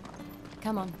that.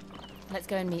 Come on, let's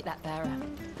go and meet that bearer.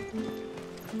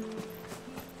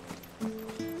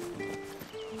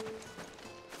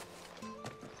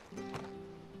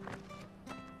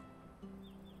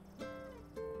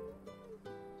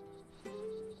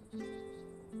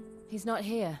 He's not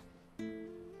here.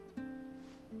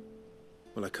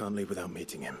 Well, I can't leave without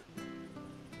meeting him.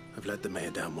 I've let the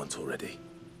mayor down once already.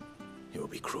 It will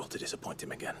be cruel to disappoint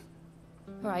him again.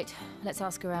 Right, let's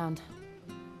ask around.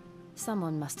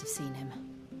 Someone must have seen him.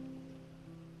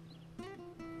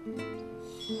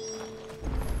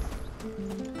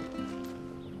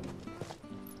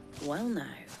 Well now,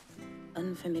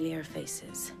 unfamiliar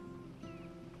faces.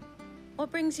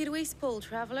 What brings you to Eastpool,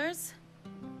 travelers?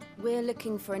 We're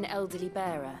looking for an elderly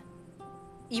bearer.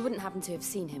 You wouldn't happen to have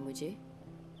seen him, would you?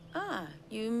 Ah,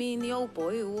 you mean the old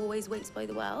boy who always waits by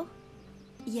the well?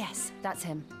 Yes, that's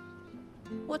him.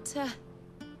 What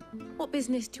What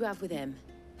business do you have with him,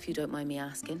 if you don't mind me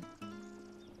asking?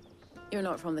 You're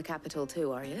not from the capital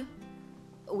too, are you?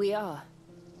 We are,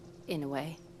 in a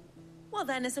way. Well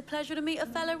then, it's a pleasure to meet a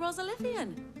fellow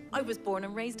Rosalifian. I was born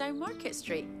and raised down Market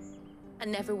Street.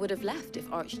 And never would have left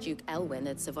if Archduke Elwyn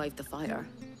had survived the fire.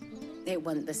 It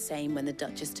wasn't the same when the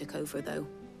Duchess took over, though.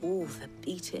 Oh, the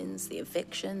beatings, the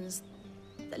evictions,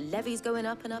 the levies going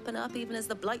up and up and up, even as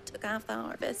the blight took half the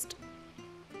harvest.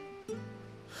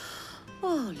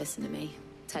 Oh, listen to me,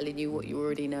 telling you what you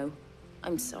already know.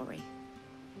 I'm sorry.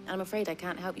 And I'm afraid I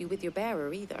can't help you with your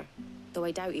bearer either, though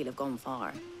I doubt he'll have gone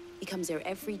far. He comes here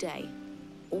every day,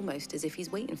 almost as if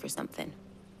he's waiting for something.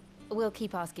 We'll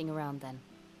keep asking around then.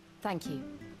 Thank you.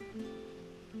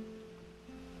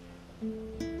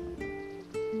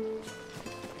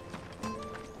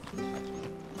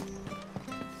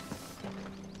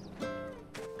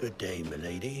 Good day,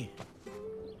 milady.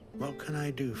 What can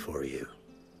I do for you?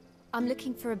 I'm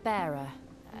looking for a bearer,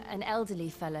 an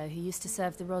elderly fellow who used to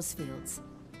serve the Rosfields.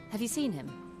 Have you seen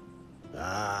him?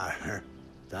 Ah,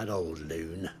 that old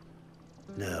loon.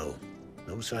 No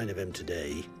sign of him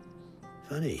today.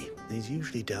 Funny, he's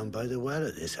usually down by the well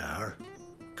at this hour,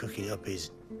 cooking up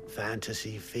his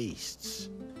fantasy feasts.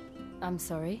 I'm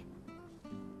sorry?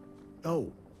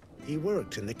 Oh, he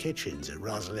worked in the kitchens at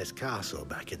Rosalith Castle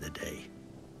back in the day.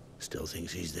 Still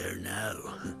thinks he's there now.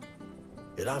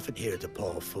 You'd often hear the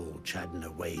poor fool chatting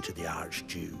away to the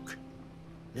Archduke.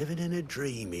 Living in a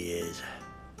dream he is.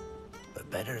 But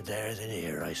better there than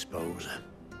here, I suppose.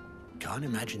 Can't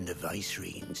imagine the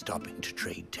Viceroy stopping to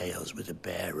trade tales with a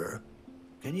bearer.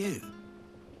 Can you?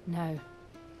 No.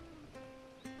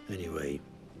 Anyway,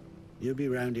 you'll be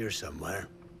round here somewhere.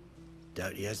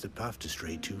 Doubt he has the path to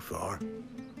stray too far.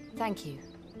 Thank you.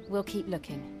 We'll keep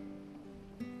looking.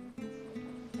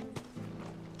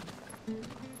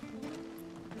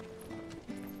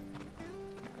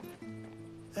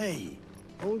 Hey,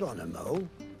 hold on a mo.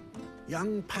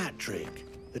 Young Patrick,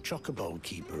 the chocobo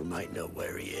keeper, might know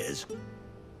where he is.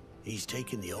 He's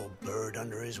taken the old bird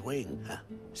under his wing,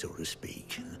 so to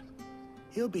speak.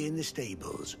 He'll be in the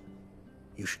stables.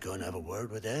 You should go and have a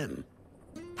word with him.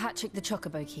 Patrick the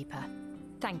chocobo keeper.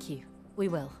 Thank you. We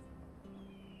will.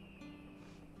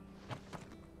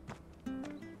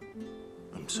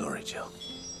 I'm sorry, Jill.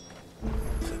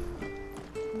 For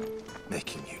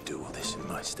making you do all this in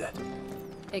my stead.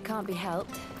 It can't be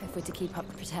helped if we're to keep up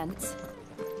the pretense.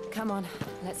 Come on,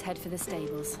 let's head for the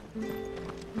stables.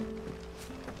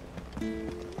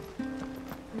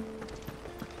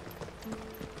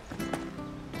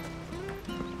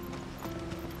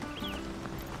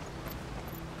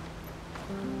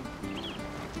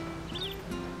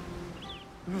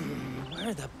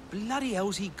 Where the bloody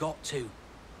hell's he got to?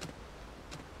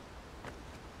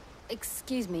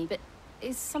 Excuse me, but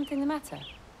is something the matter?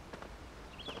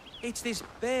 It's this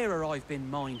bearer I've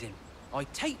been minding. I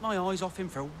take my eyes off him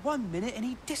for 1 minute and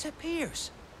he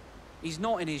disappears. He's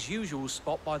not in his usual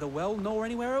spot by the well, nor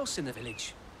anywhere else in the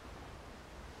village.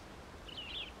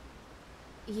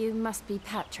 You must be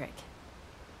Patrick.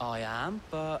 I am,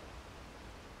 but...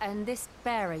 And this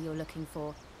bearer you're looking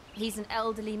for, he's an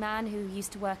elderly man who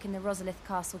used to work in the Rosalith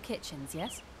Castle kitchens,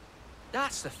 yes?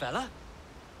 That's the fella.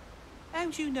 How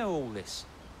do you know all this?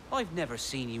 I've never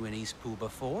seen you in Eastpool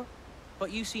before,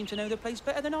 but you seem to know the place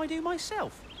better than I do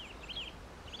myself.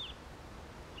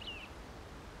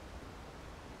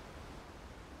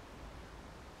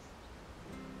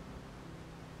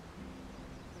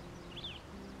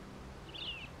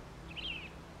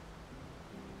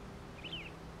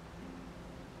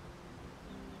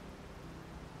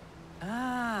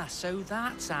 Ah, so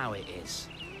that's how it is.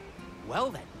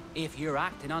 Well then, if you're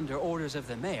acting under orders of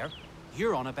the mayor,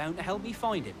 you're on about to help me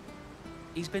find him.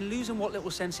 He's been losing what little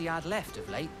sense he had left of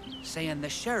late, saying the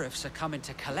sheriffs are coming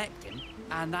to collect him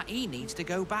and that he needs to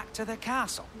go back to the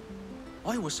castle.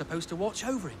 I was supposed to watch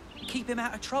over him, keep him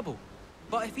out of trouble.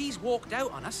 But if he's walked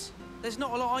out on us, there's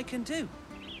not a lot I can do.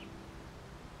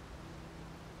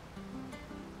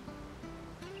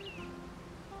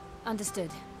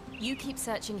 Understood. You keep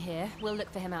searching here, we'll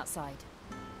look for him outside.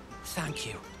 Thank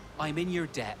you. I'm in your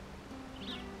debt.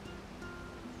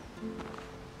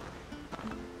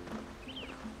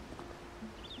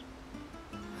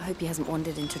 I hope he hasn't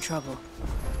wandered into trouble.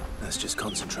 Let's just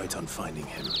concentrate on finding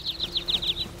him.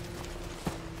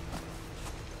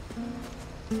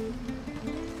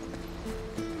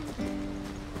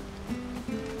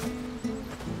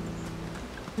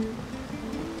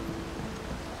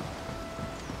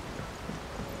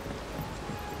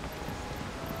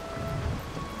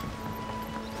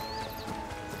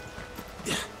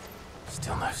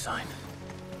 Still no sign.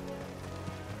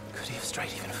 Could he have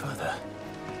strayed even further?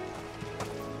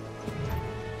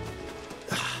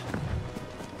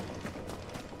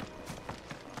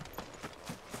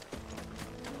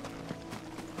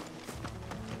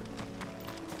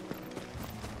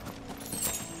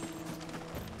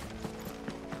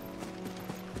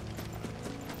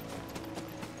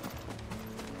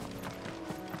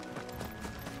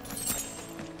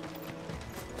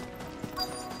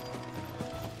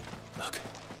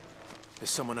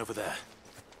 someone over there.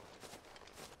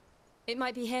 It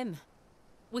might be him.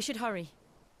 We should hurry.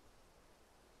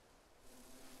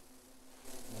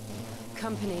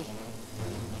 Company.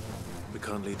 We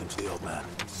can't lead them to the old man.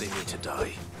 They need to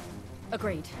die.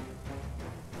 Agreed.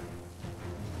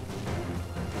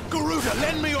 Garuda,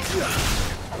 lend me your...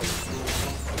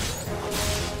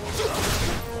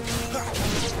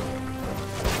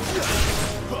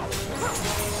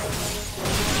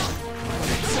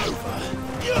 It's over.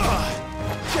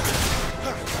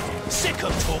 Sick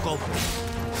of Torgal.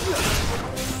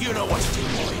 You know what to do,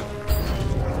 boy.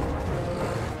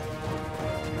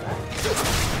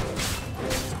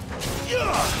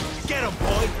 Get him,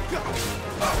 boy.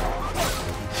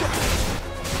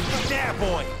 There,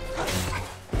 boy.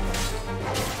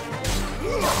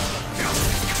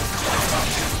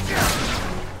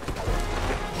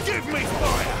 Give me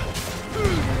fire!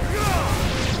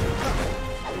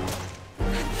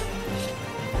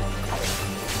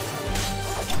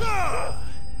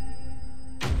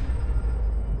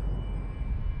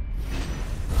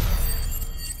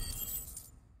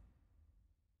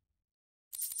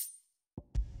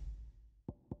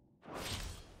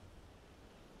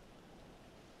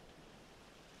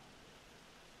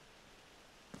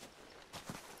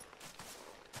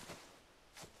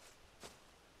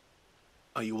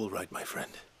 Are you all right, my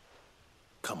friend?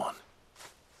 Come on.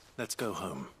 Let's go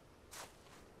home.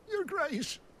 Your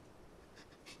Grace,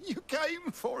 you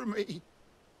came for me.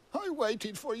 I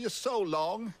waited for you so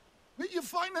long, but you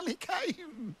finally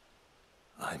came.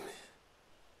 I'm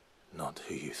not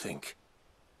who you think.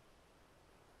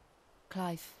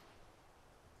 Clive.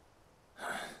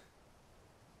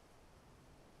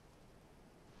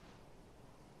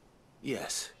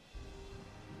 Yes.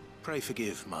 Pray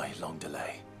forgive my long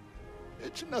delay.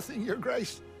 It's nothing, Your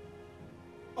Grace.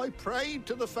 I prayed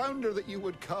to the Founder that you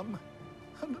would come,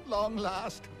 and at long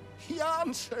last, he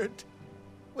answered.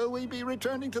 Will we be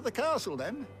returning to the castle,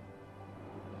 then?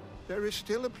 There is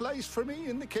still a place for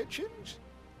me in the kitchens?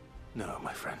 No,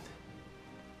 my friend.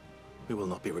 We will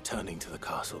not be returning to the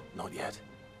castle, not yet.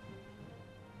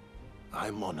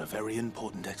 I'm on a very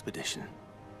important expedition,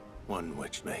 one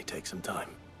which may take some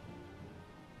time.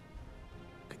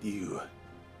 Could you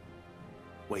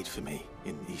wait for me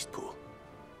in Eastpool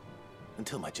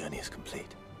until my journey is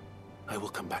complete? I will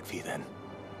come back for you then.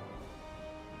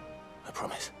 I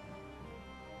promise.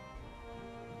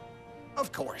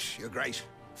 Of course, Your Grace.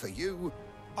 For you,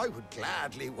 I would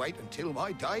gladly wait until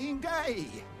my dying day.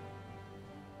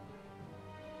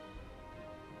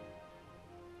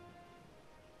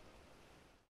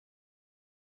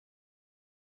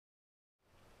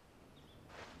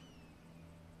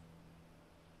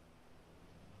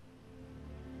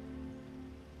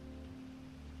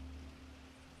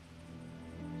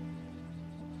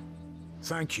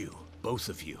 Thank you, both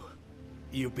of you.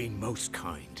 You've been most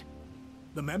kind.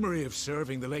 The memory of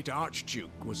serving the late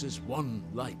Archduke was as one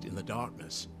light in the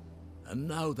darkness, and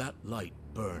now that light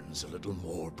burns a little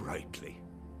more brightly.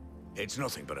 It's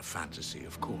nothing but a fantasy,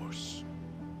 of course,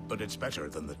 but it's better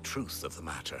than the truth of the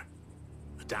matter.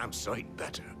 A damn sight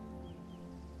better.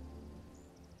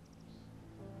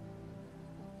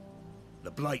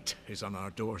 The blight is on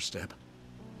our doorstep.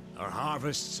 Our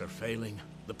harvests are failing.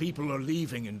 The people are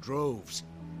leaving in droves.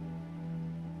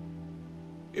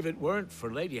 If it weren't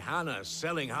for Lady Hannah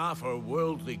selling half her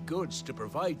worldly goods to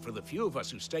provide for the few of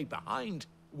us who stayed behind,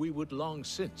 we would long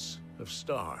since have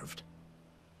starved.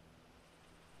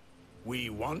 We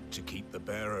want to keep the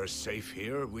bearers safe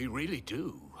here, we really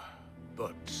do.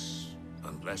 But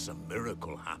unless a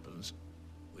miracle happens,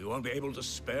 we won't be able to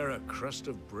spare a crust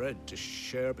of bread to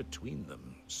share between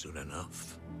them soon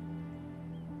enough.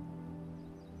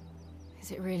 Is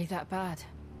it really that bad?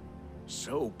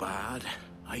 So bad,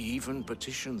 I even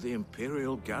petitioned the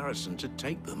Imperial garrison to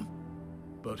take them.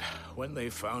 But when they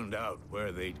found out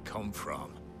where they'd come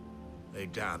from, they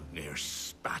damn near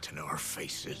spat in our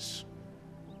faces.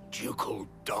 Ducal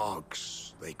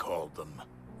dogs, they called them.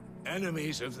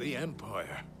 Enemies of the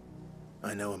Empire.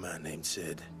 I know a man named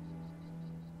Sid,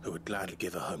 who would gladly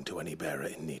give a home to any bearer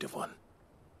in need of one.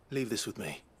 Leave this with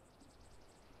me.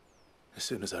 As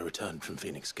soon as I return from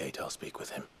Phoenix Gate, I'll speak with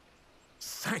him.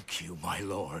 Thank you, my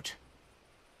lord.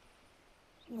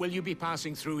 Will you be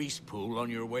passing through Eastpool on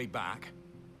your way back?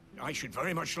 I should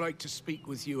very much like to speak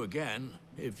with you again,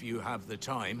 if you have the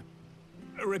time,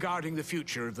 regarding the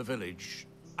future of the village,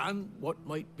 and what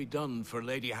might be done for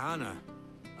Lady Hannah.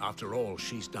 After all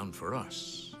she's done for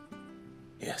us.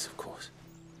 Yes, of course.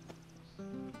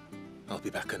 I'll be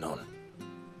back anon.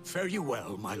 Fare you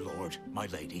well, my lord, my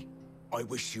lady. I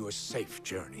wish you a safe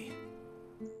journey.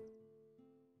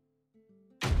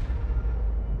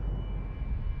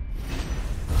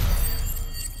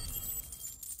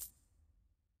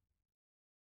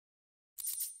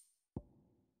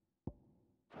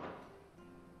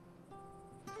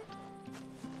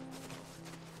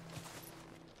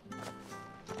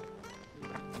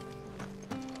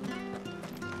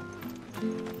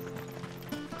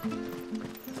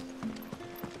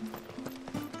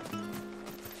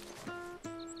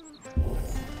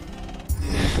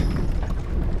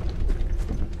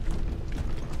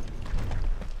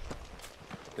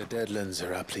 Deadlands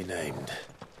are aptly named.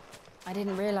 I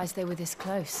didn't realize they were this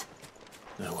close.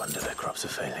 No wonder their crops are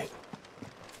failing.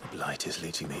 The blight is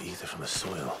leaching the ether from the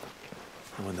soil.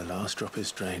 And when the last drop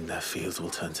is drained, their fields will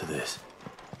turn to this.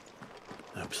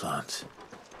 No plants,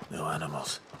 no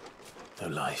animals, no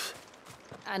life.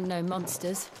 And no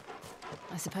monsters.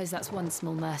 I suppose that's one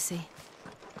small mercy.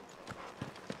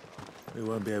 We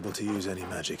won't be able to use any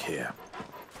magic here.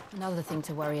 Another thing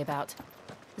to worry about.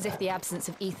 As if the absence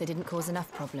of ether didn't cause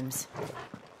enough problems.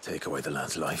 Take away the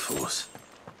land's life force,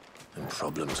 and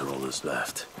problems are all that's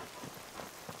left.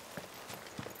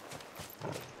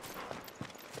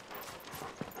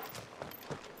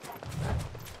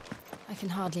 I can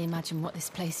hardly imagine what this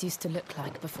place used to look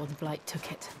like before the Blight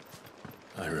took it.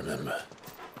 I remember.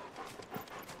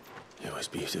 It was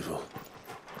beautiful.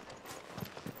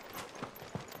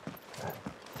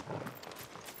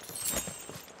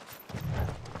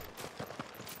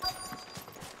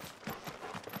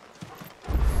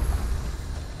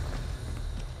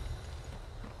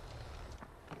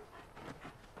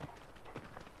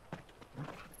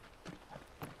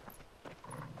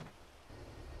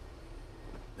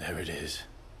 There it is.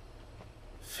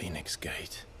 Phoenix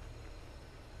Gate.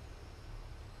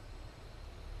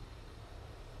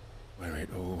 Where it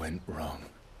all went wrong.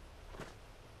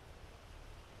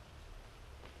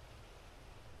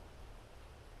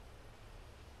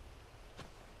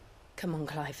 Come on,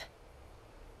 Clive.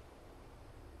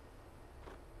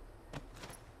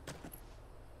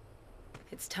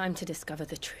 It's time to discover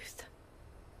the truth.